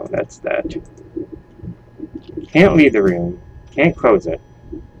 so that's that. Can't leave the room. Can't close it.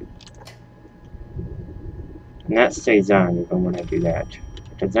 And that stays on even when I do that.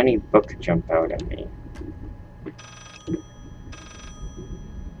 Does any book jump out at me?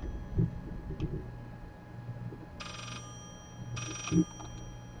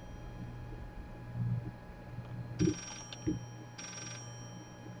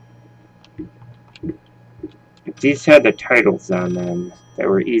 If these had the titles on them that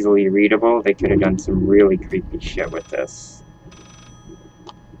were easily readable, they could have done some really creepy shit with this.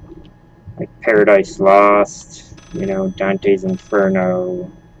 Like Paradise Lost, you know, Dante's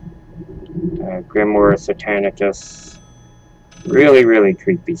Inferno, Grimoire Satanicus. Really, really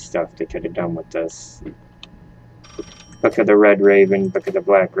creepy stuff they could have done with this. Book of the Red Raven, Book of the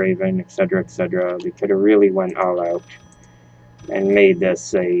Black Raven, etc., etc. They could have really went all out and made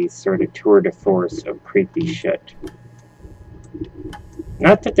this a sort of tour de force of creepy shit.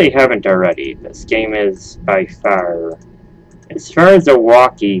 Not that they haven't already. This game is by far, as far as a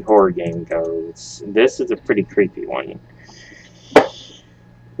walkie horror game goes, this is a pretty creepy one.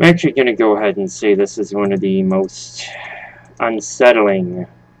 I'm actually going to go ahead and say this is one of the most unsettling,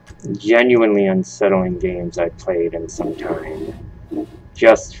 genuinely unsettling games I've played in some time.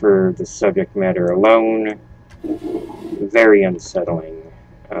 Just for the subject matter alone, very unsettling.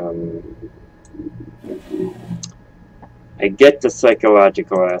 I get the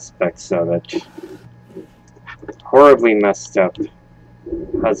psychological aspects of it. Horribly messed up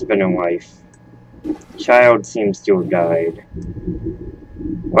husband and wife. Child seems to have died.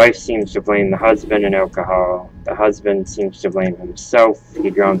 Wife seems to blame the husband and alcohol. The husband seems to blame himself.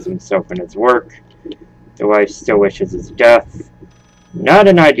 He drowns himself in his work. The wife still wishes his death. Not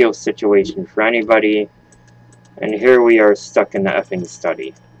an ideal situation for anybody. And here we are stuck in the effing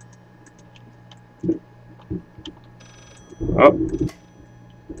study. Oh.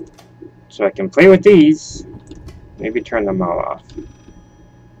 So I can play with these. Maybe turn them all off.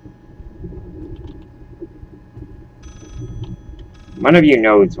 One of you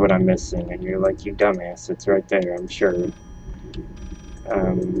knows what I'm missing, and you're like, you dumbass, it's right there, I'm sure.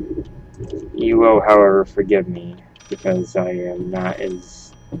 You will, however, forgive me, because I am not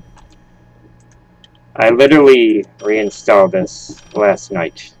as... I literally reinstalled this last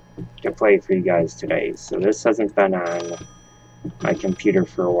night to play for you guys today, so this hasn't been on my computer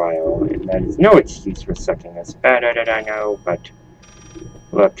for a while, and that is no excuse for sucking this bad at it, I know, but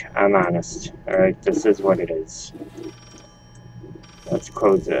look, I'm honest, alright, this is what it is. Let's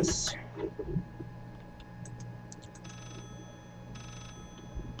close this.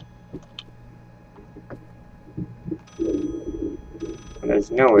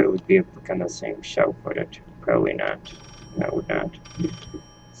 There's no way it would be a book on the same shelf, would it? Probably not. That would not.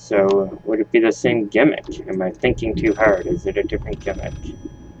 So, would it be the same gimmick? Am I thinking too hard? Is it a different gimmick?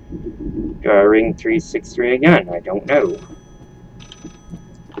 Do I ring 363 again? I don't know.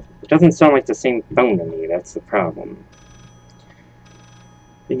 It doesn't sound like the same phone to me, that's the problem.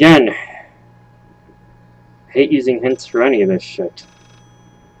 Again, I hate using hints for any of this shit.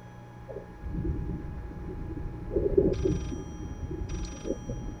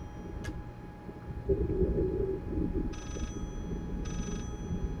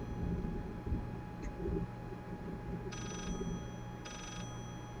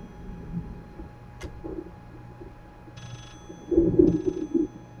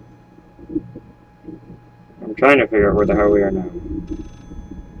 I'm trying to figure out where the hell we are now.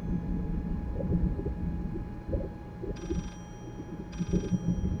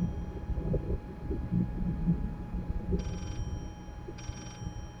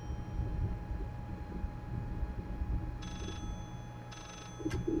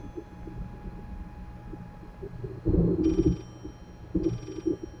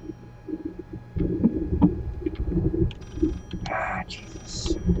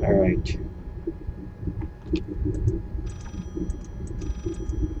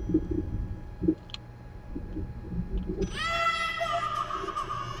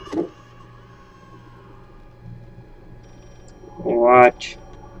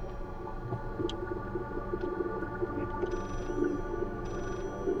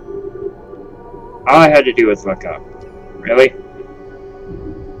 All I had to do was look up. Really?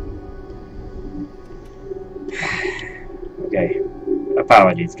 Okay.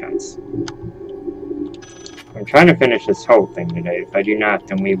 Apologies, guys. I'm trying to finish this whole thing today. If I do not,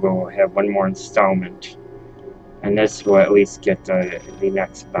 then we will have one more installment. And this will at least get the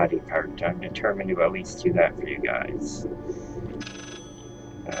next body part. I'm determined to at least do that for you guys.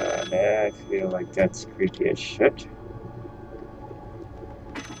 I feel like that's creepy as shit.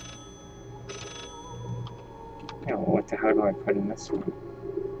 Oh, what the hell do I put in this one?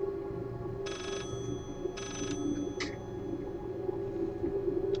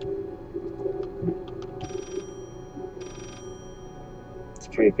 It's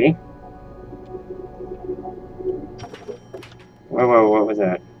creepy. Whoa, what was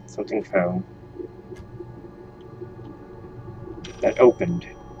that? Something fell. That opened.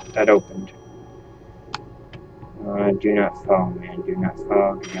 That opened. Do not fall, man. Do not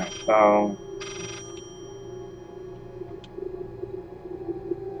fall. Do not fall.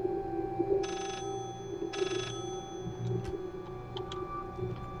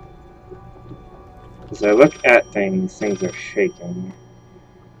 As I look at things, things are shaking.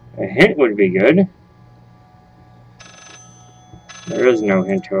 A hint would be good. There is no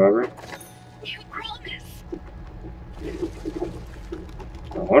hint, however. You promise.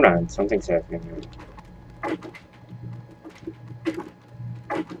 Oh, hold on, something's happening here.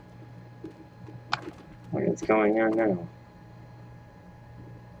 What is going on now?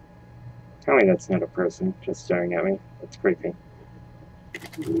 Tell me that's not a person just staring at me. That's creepy.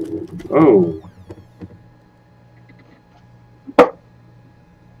 Oh.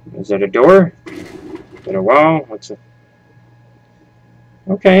 Is that a door? Is that a wall? What's it?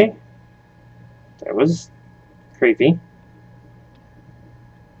 Okay. That was creepy.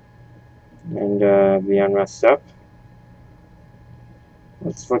 And beyond messed up.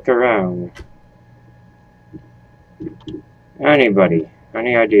 Let's look around. Anybody?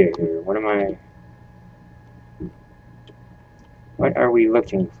 Any idea here? What are we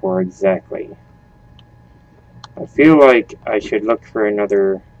looking for exactly? I feel like I should look for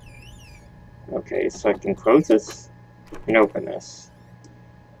another... Okay, so I can close this and open this.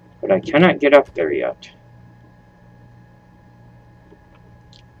 But I cannot get up there yet.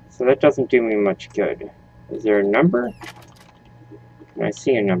 So that doesn't do me much good. Is there a number? Can I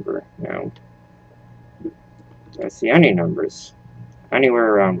see a number? No. Do I see any numbers?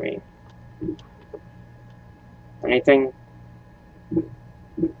 Anywhere around me? Anything?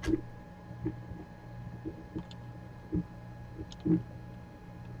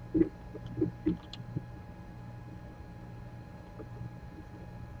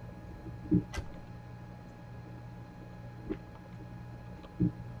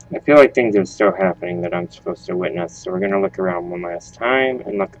 I feel like things are still happening that I'm supposed to witness, so we're going to look around one last time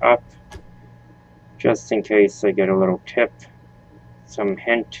and look up, just in case I get a little tip, some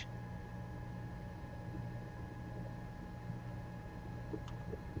hint.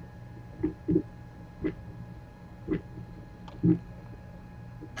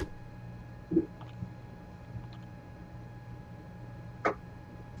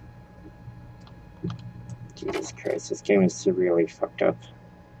 Jesus Christ, this game is severely fucked up.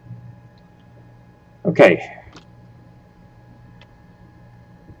 Okay.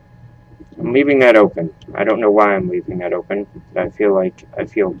 I'm leaving that open. I don't know why I'm leaving that open, but I feel like I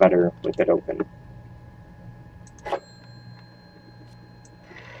feel better with it open.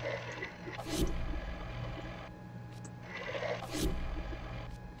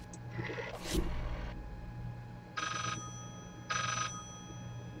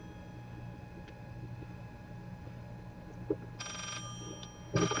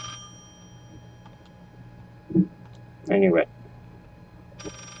 I knew it.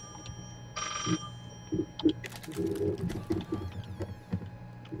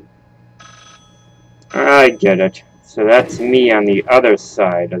 I get it. So that's me on the other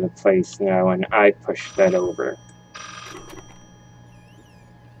side of the place now, and I push that over.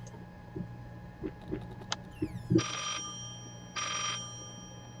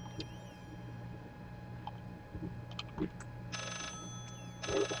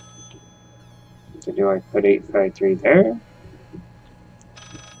 So do I put 853 there?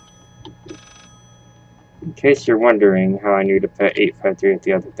 In case you're wondering how I knew to put 853 at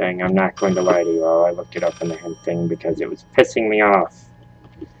the other thing, I'm not going to lie to you all. I looked it up in the hint thing because it was pissing me off.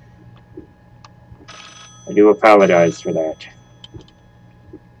 I do apologize for that.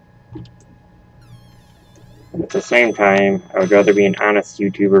 But at the same time, I would rather be an honest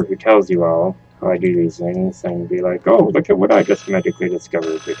YouTuber who tells you all how I do these things than be like, oh, look at what I just magically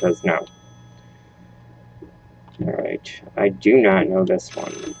discovered, because no. Alright, I do not know this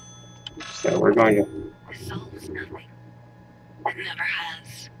one. So we're going to... This solves nothing. It never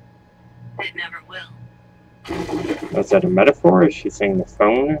has. It never will. Was that a metaphor? Is she saying the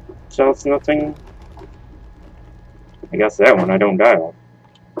phone solves nothing? I guess that one I don't dial.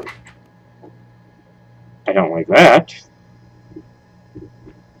 I don't like that.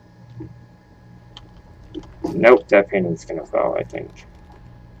 Nope, that painting's gonna fall, I think.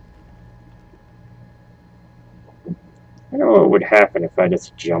 I don't know what would happen if I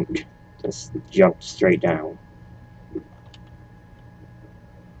just jumped. Just jumped straight down.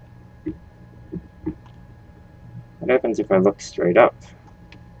 What happens if I look straight up?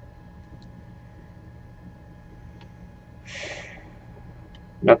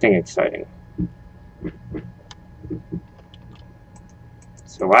 Nothing exciting.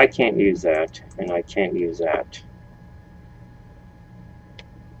 So I can't use that, and I can't use that.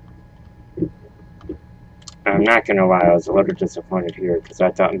 I'm not going to lie, I was a little disappointed here, because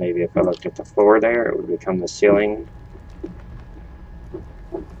I thought maybe if I looked at the floor there, it would become the ceiling.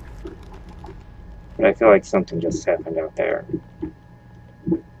 But I feel like something just happened out there.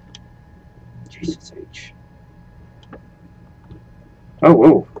 Jesus H. Oh,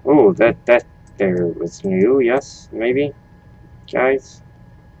 whoa, oh, that there was new, yes, maybe? Guys?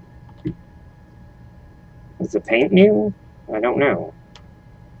 Was the paint new? I don't know.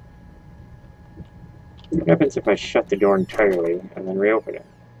 What happens if I shut the door entirely and then reopen it?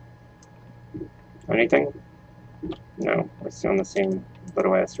 Anything? No, we're still in the same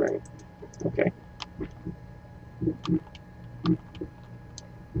little ass room. Okay. I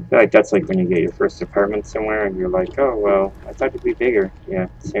feel like that's like when you get your first apartment somewhere and you're like, oh, well, I thought it'd be bigger. Yeah,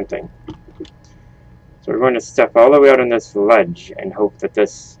 same thing. So we're going to step all the way out on this ledge and hope that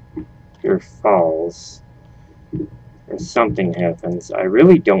this here falls. Or something happens. I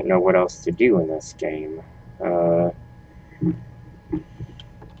really don't know what else to do in this game. I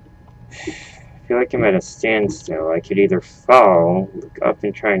feel like I'm at a standstill. I could either fall, look up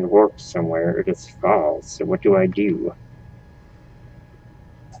and try and warp somewhere, or just fall. So what do I do?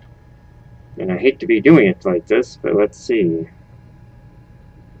 And I hate to be doing it like this, but let's see.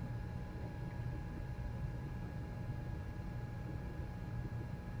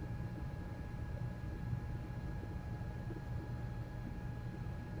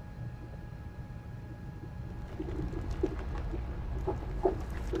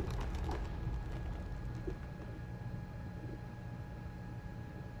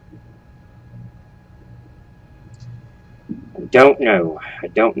 Don't know. I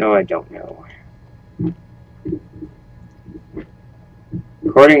don't know.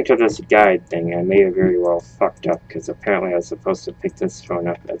 According to this guide thing, I may have very well fucked up, because apparently I was supposed to pick this phone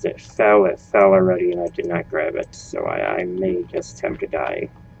up as it fell. It fell already, and I did not grab it, so I may just have to die.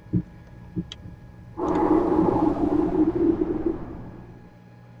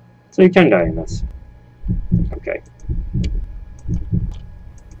 So you can die in this. Okay.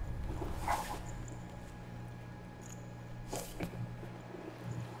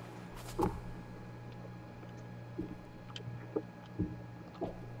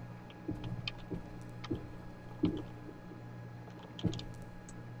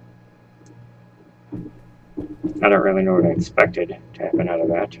 I don't really know what I expected to happen out of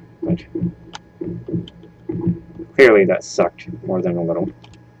that, but clearly that sucked more than a little.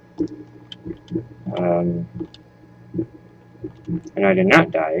 And I did not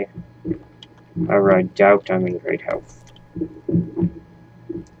die. However, I doubt I'm in great health.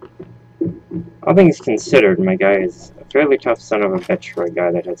 All things considered, my guy is a fairly tough son of a bitch for a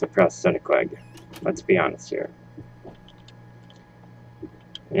guy that has a prosthetic leg. Let's be honest here.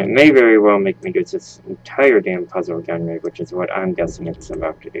 And it may very well make me do this entire damn puzzle again, which is what I'm guessing it's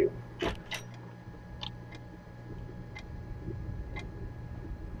about to do.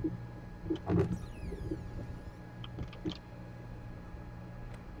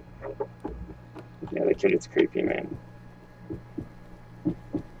 Yeah, the kid is creepy, man.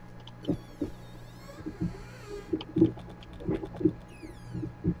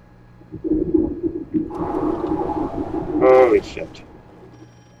 Holy shit.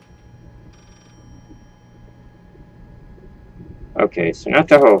 Okay, so not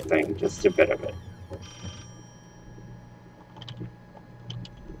the whole thing, just a bit of it.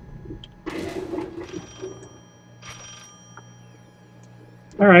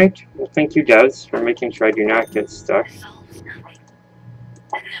 Alright, well thank you, Des, for making sure I do not get stuck. It solves nothing.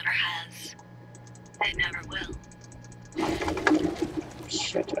 It never has. It never will.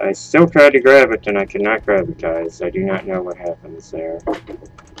 Shit, I still tried to grab it and I could not grab it, guys. I do not know what happens there.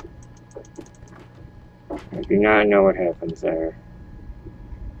 I do not know what happens there.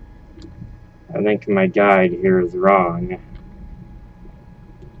 I think my guide here is wrong.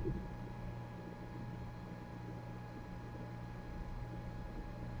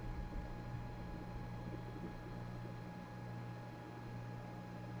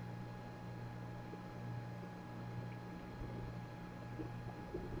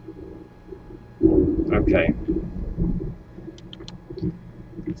 Okay.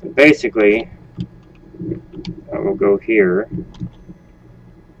 So basically, I will go here.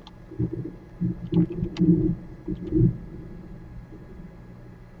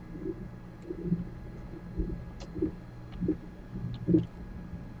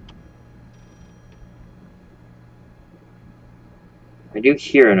 I do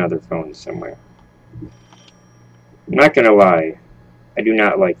hear another phone somewhere. I'm not gonna lie, I do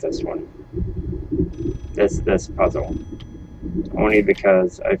not like this one. This puzzle. Only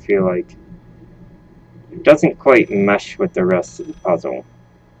because I feel like it doesn't quite mesh with the rest of the puzzle.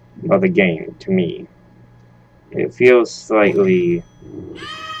 Of the game, to me. It feels slightly...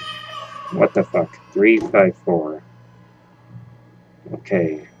 What the fuck? 354.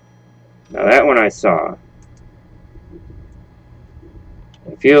 Okay. Now that one I saw.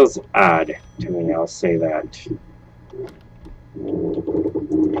 It feels odd to me, I'll say that.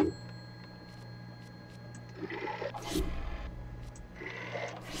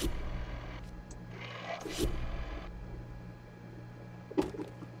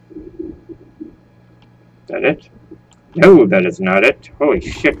 Is that it? No, that is not it. Holy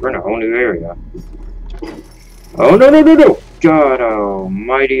shit, we're in a whole new area. Oh, no, no, no, no! God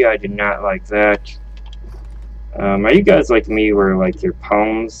almighty, I did not like that. Are you guys like me where, like, your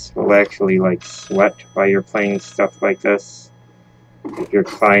palms will actually, like, sweat while you're playing stuff like this? If you're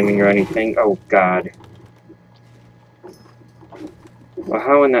climbing or anything? Oh, God. Well,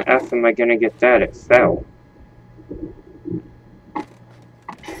 how in the F am I gonna get that? It fell.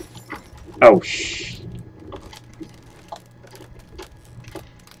 Oh, shh.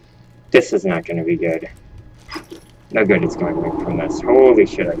 This is not gonna be good. No good is going to come from this. Holy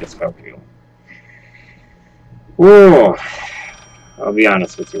shit, I just fell through. Whoa. I'll be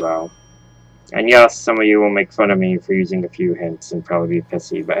honest with you all. And yes, some of you will make fun of me for using a few hints and probably be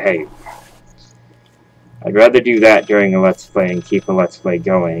pissy, but hey. I'd rather do that during a Let's Play and keep a Let's Play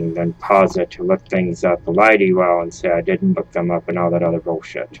going than pause it to look things up, lie to you all and say I didn't look them up and all that other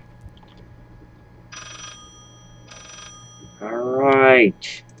bullshit.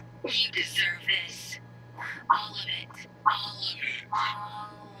 Alright. You deserve this. All of it. All of it. All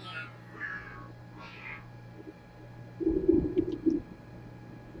of it.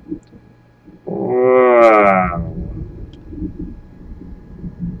 Wow.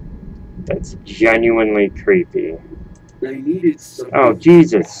 That's genuinely creepy. I needed something. Oh,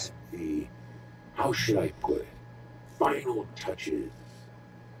 Jesus. How should I put it? Final touches.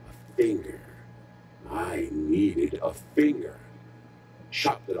 A finger. I needed a finger.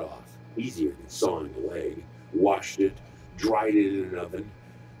 Chopped it off. Easier than sawing a leg. Washed it. Dried it in an oven.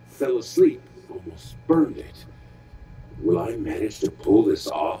 Fell asleep. Almost burned it. Will I manage to pull this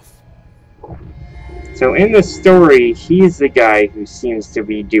off? So in the story, he's the guy who seems to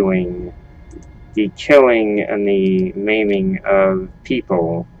be doing the killing and the maiming of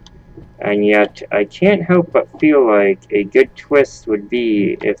people. And yet, I can't help but feel like a good twist would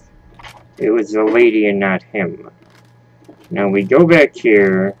be if it was the lady and not him. Now we go back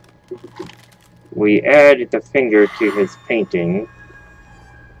here, we add the finger to his painting,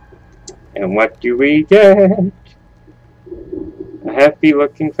 and what do we get? A happy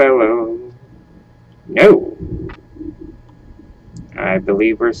looking fellow. No! I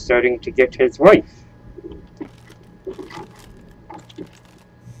believe we're starting to get his wife.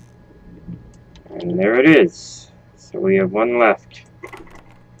 And there it is. So we have one left.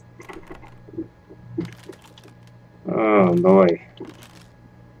 Oh boy.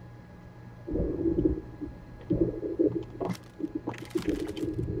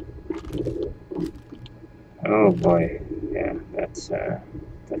 Oh boy. Yeah,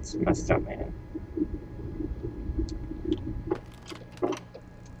 that's messed up, man.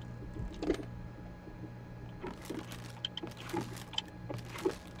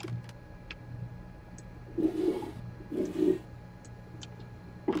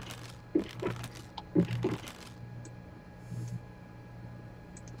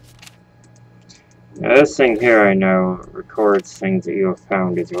 Now this thing here I know records things that you have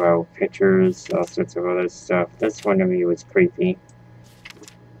found as well. Pictures, all sorts of other stuff. This one to me was creepy.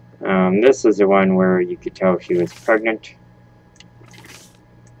 This is the one where you could tell she was pregnant.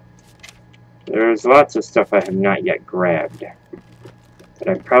 There's lots of stuff I have not yet grabbed that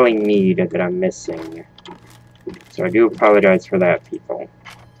I probably need that I'm missing. So I do apologize for that, people.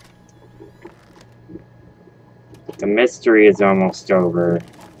 But the mystery is almost over.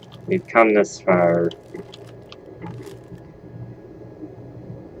 We've come this far.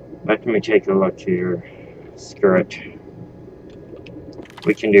 Let me take a look here. Screw it.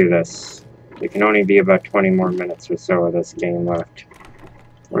 We can do this. There can only be about 20 more minutes or so of this game left.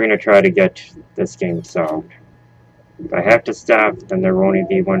 we're gonna try to get this game solved. If I have to stop, then there will only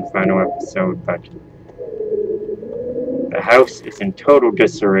be one final episode, but the house is in total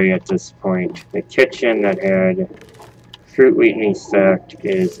disarray at this point. The kitchen that had fruit neatly stacked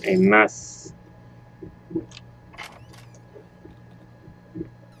is a mess.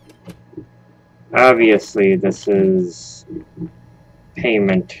 Obviously, this is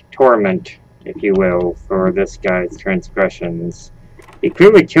torment, if you will, for this guy's transgressions. He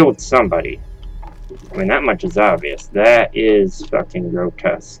clearly killed somebody. I mean, that much is obvious. That is fucking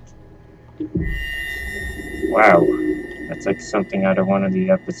grotesque. Wow. That's like something out of one of the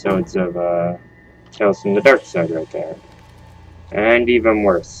episodes of Tales from the Dark Side right there. And even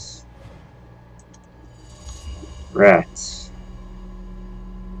worse. Rats.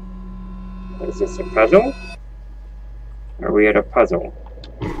 Is this a puzzle? Are we at a puzzle?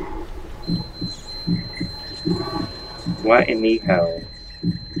 What in the hell?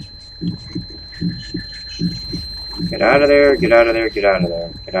 Get out of there, get out of there, get out of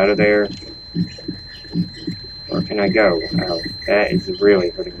there. Get out of there. Where can I go? Oh, that is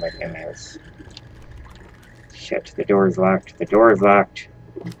really hurting my fingernails. Shit, the door is locked. The door is locked.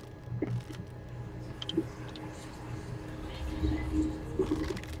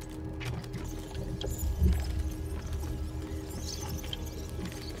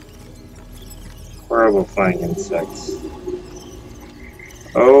 Horrible flying insects.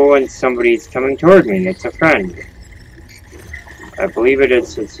 Oh, and somebody's coming toward me. It's a friend. I believe it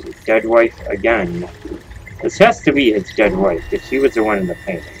is his dead wife again. This has to be his dead wife, because she was the one in the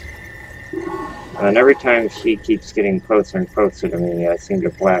painting. And every time she keeps getting closer and closer to me, I seem to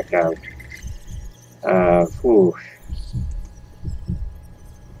black out. Whew.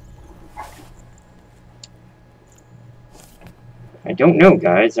 I don't know,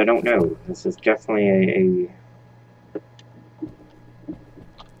 guys. I don't know. This is definitely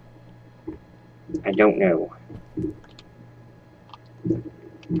I don't know.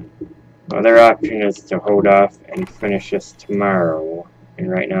 Other option is to hold off and finish this tomorrow.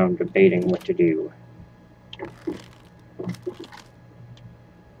 And right now I'm debating what to do.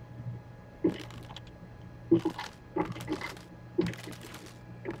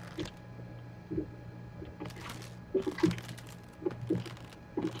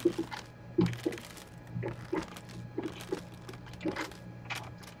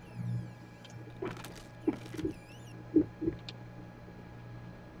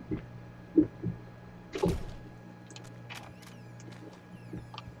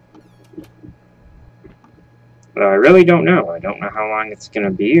 I really don't know. I don't know how long it's going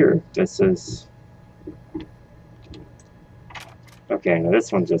to be, or if this is... Okay, now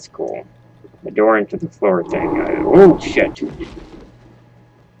this one's just cool. The door into the floor thing. Oh, shit!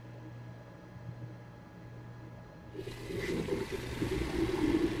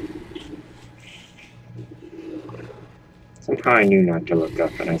 Somehow I knew not to look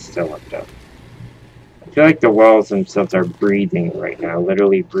up, and I still looked up. I feel like the walls themselves are breathing right now,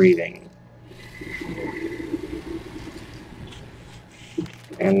 literally breathing.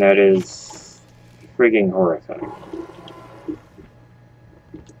 And that is frigging horrifying.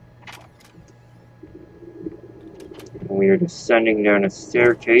 We are descending down a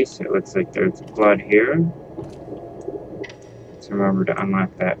staircase. It looks like there's blood here. Let's remember to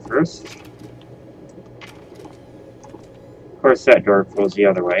unlock that first. Of course, that door pulls the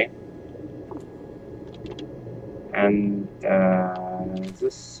other way. And, is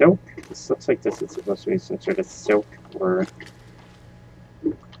this silk? This looks like this is supposed to be some sort of silk or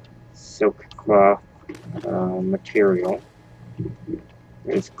silk cloth material.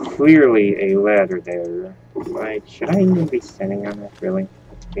 There's clearly a ladder there. Should I even be standing on that, really?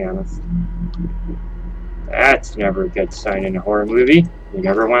 To be honest. That's never a good sign in a horror movie. You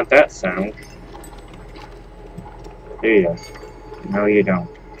never want that sound. Do you? No, you don't.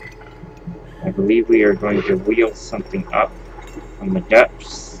 I believe we are going to wheel something up from the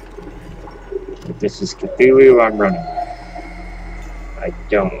depths. If this is Cthulhu, I'm running. I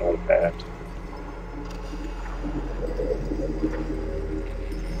don't like that.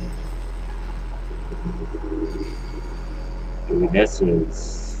 Ooh, this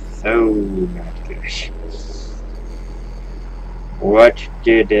is so not good. What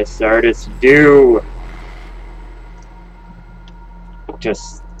did this artist do?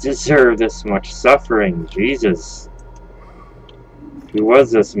 Just deserve this much suffering, Jesus. Who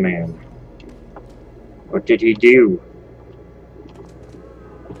was this man? What did he do?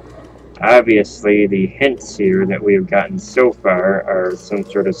 Obviously, the hints here that we have gotten so far are some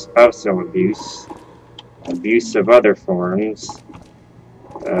sort of spousal abuse, abuse of other forms,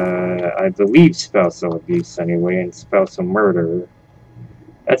 I believe spousal abuse anyway, and spousal murder.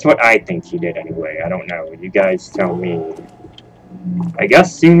 That's what I think he did anyway. I don't know. You guys tell me. I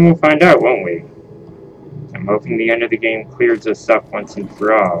guess soon we'll find out, won't we? I'm hoping the end of the game clears us up once and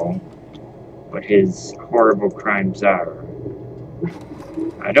for all what his horrible crimes are.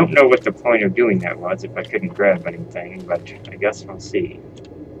 I don't know what the point of doing that was if I couldn't grab anything, but I guess we'll see.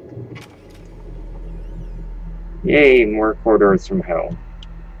 Yay, more corridors from hell.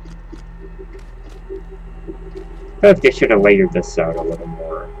 I think they should have layered this out a little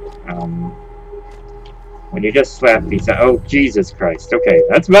more. When you just slap these out. Oh, Jesus Christ. Okay,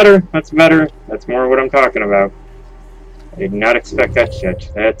 that's better. That's better. That's more what I'm talking about. I did not expect that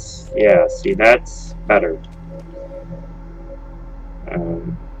shit. That's, yeah, see, that's better.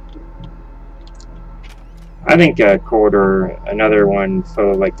 I think a corridor, another one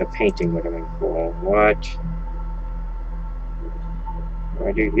full of like the painting would have been cool. What? Do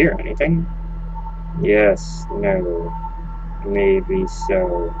I do here? Anything? Yes, no, maybe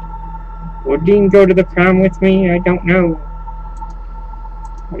so. Will Dean go to the prom with me? I don't know.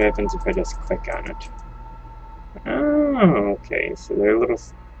 What happens if I just click on it? Oh, okay, so there are little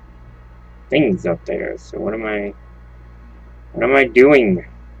things up there. So what am I doing?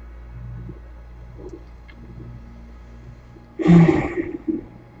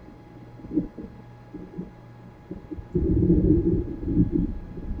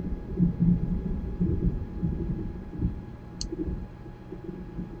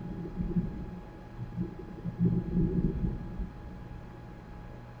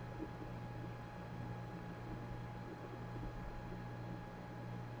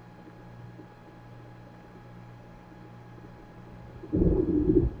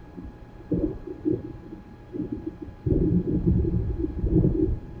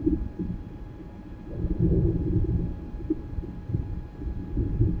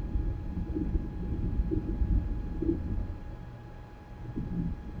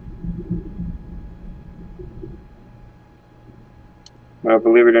 Well,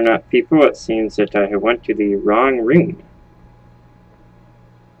 believe it or not, people, it seems that I have went to the wrong room.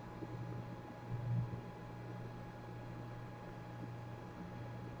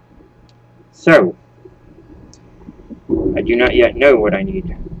 So, I do not yet know what I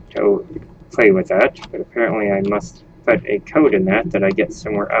need to play with that, but apparently I must put a code in that I get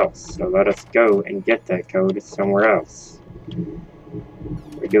somewhere else. So let us go and get that code somewhere else.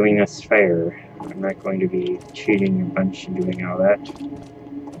 We're doing this fair. I'm not going to be cheating a bunch and doing all that.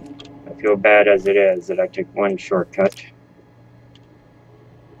 I feel bad as it is that I took one shortcut.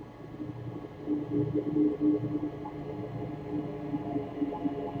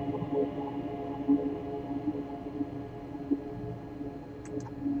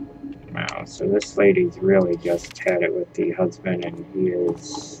 Wow, so this lady's really just had it with the husband, and he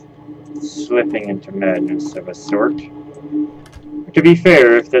is slipping into madness of a sort. To be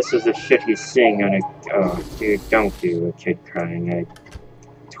fair, if this is the shit he's seeing on a... Oh, dude, don't do a kid crying. I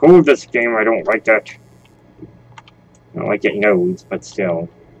told this game I don't like that. I don't like it knows, but still.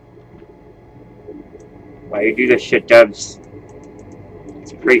 Why you do this shit, Dubs?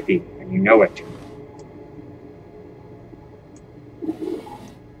 It's creepy, and you know it.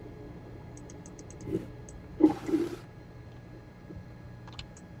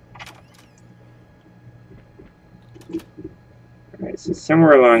 Alright, so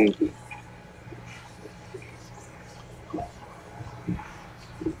somewhere along...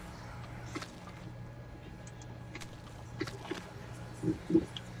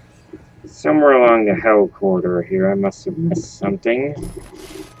 Somewhere along the hell corridor here, I must have missed something.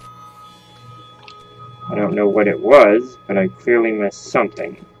 I don't know what it was, but I clearly missed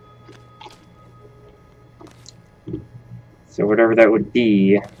something. So whatever that would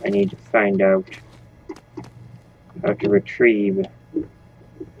be, I need to find out how to retrieve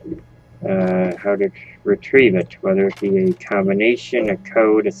it, whether it be a combination, a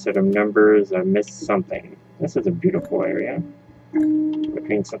code, a set of numbers. I missed something. This is a beautiful area. Which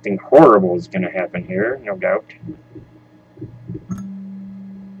means something horrible is going to happen here, no doubt.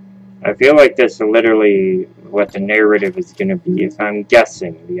 I feel like this is literally what the narrative is going to be if I'm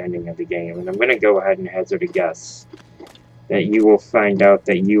guessing the ending of the game. And I'm going to go ahead and hazard a guess that you will find out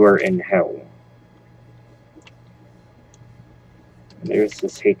that you are in hell. There's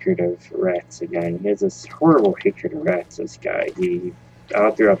this hatred of rats again. He has this horrible hatred of rats, this guy. He,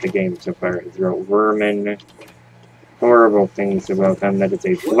 all throughout the game so far, has wrote vermin, horrible things about them. That is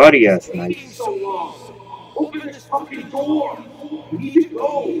a bloody ass night. So long. Open this fucking door. We need to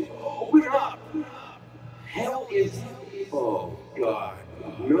go. Open up. Hell is... Oh, God.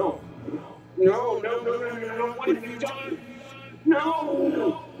 No. No, no, no, no, no, no. What have you done?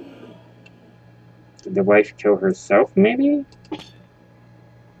 No. Did the wife kill herself, maybe?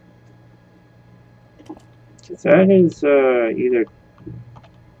 Because that is either...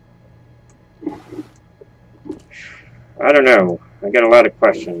 I don't know. I got a lot of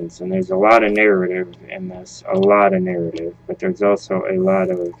questions, and there's a lot of narrative in this. A lot of narrative. But there's also a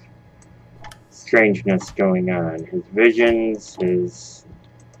lot of strangeness going on. His visions, his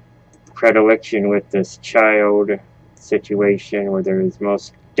predilection with this child situation, where there is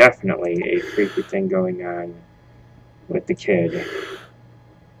most definitely a creepy thing going on with the kid.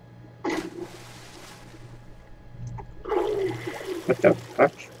 What the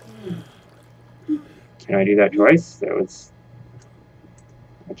fuck? Can I do that twice? That was...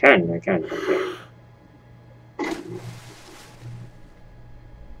 I can, okay.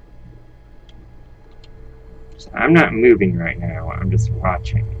 So I'm not moving right now, I'm just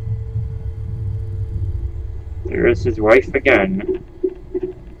watching. There is his wife again.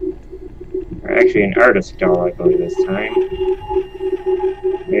 Or actually an artist doll, I believe, this time.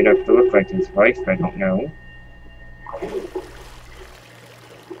 Made up to look like his wife, I don't know.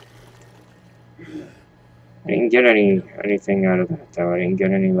 I didn't get anything out of that, though. I didn't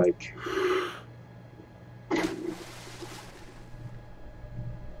get any, like...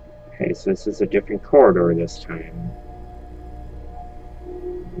 Okay, so this is a different corridor this time.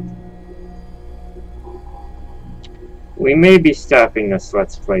 We may be stopping this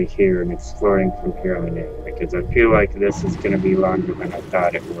Let's Play here and exploring from here on in, because I feel like this is going to be longer than I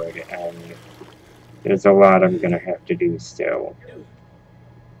thought it would, and there's a lot I'm going to have to do still.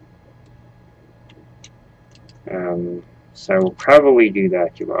 So we'll probably do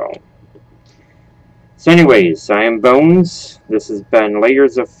that, you all. So anyways, I am Bones. This has been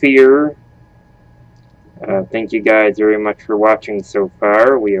Layers of Fear. Thank you guys very much for watching so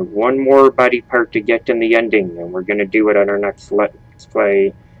far. We have one more body part to get in the ending, and we're going to do it on our next Let's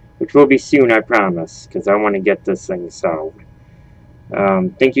Play, which will be soon, I promise, because I want to get this thing solved.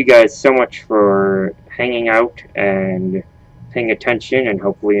 Thank you guys so much for hanging out and paying attention, and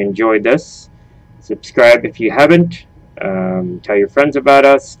hopefully enjoyed this. Subscribe if you haven't. Tell your friends about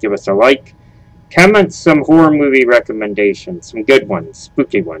us. Give us a like. Comment some horror movie recommendations. Some good ones.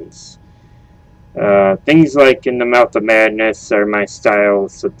 Spooky ones. Things like In the Mouth of Madness are my style.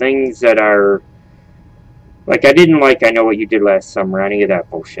 So things that are... like I didn't like I Know What You Did Last Summer. Any of that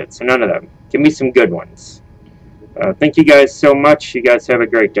bullshit. So none of them. Give me some good ones. Thank you guys so much. You guys have a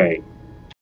great day.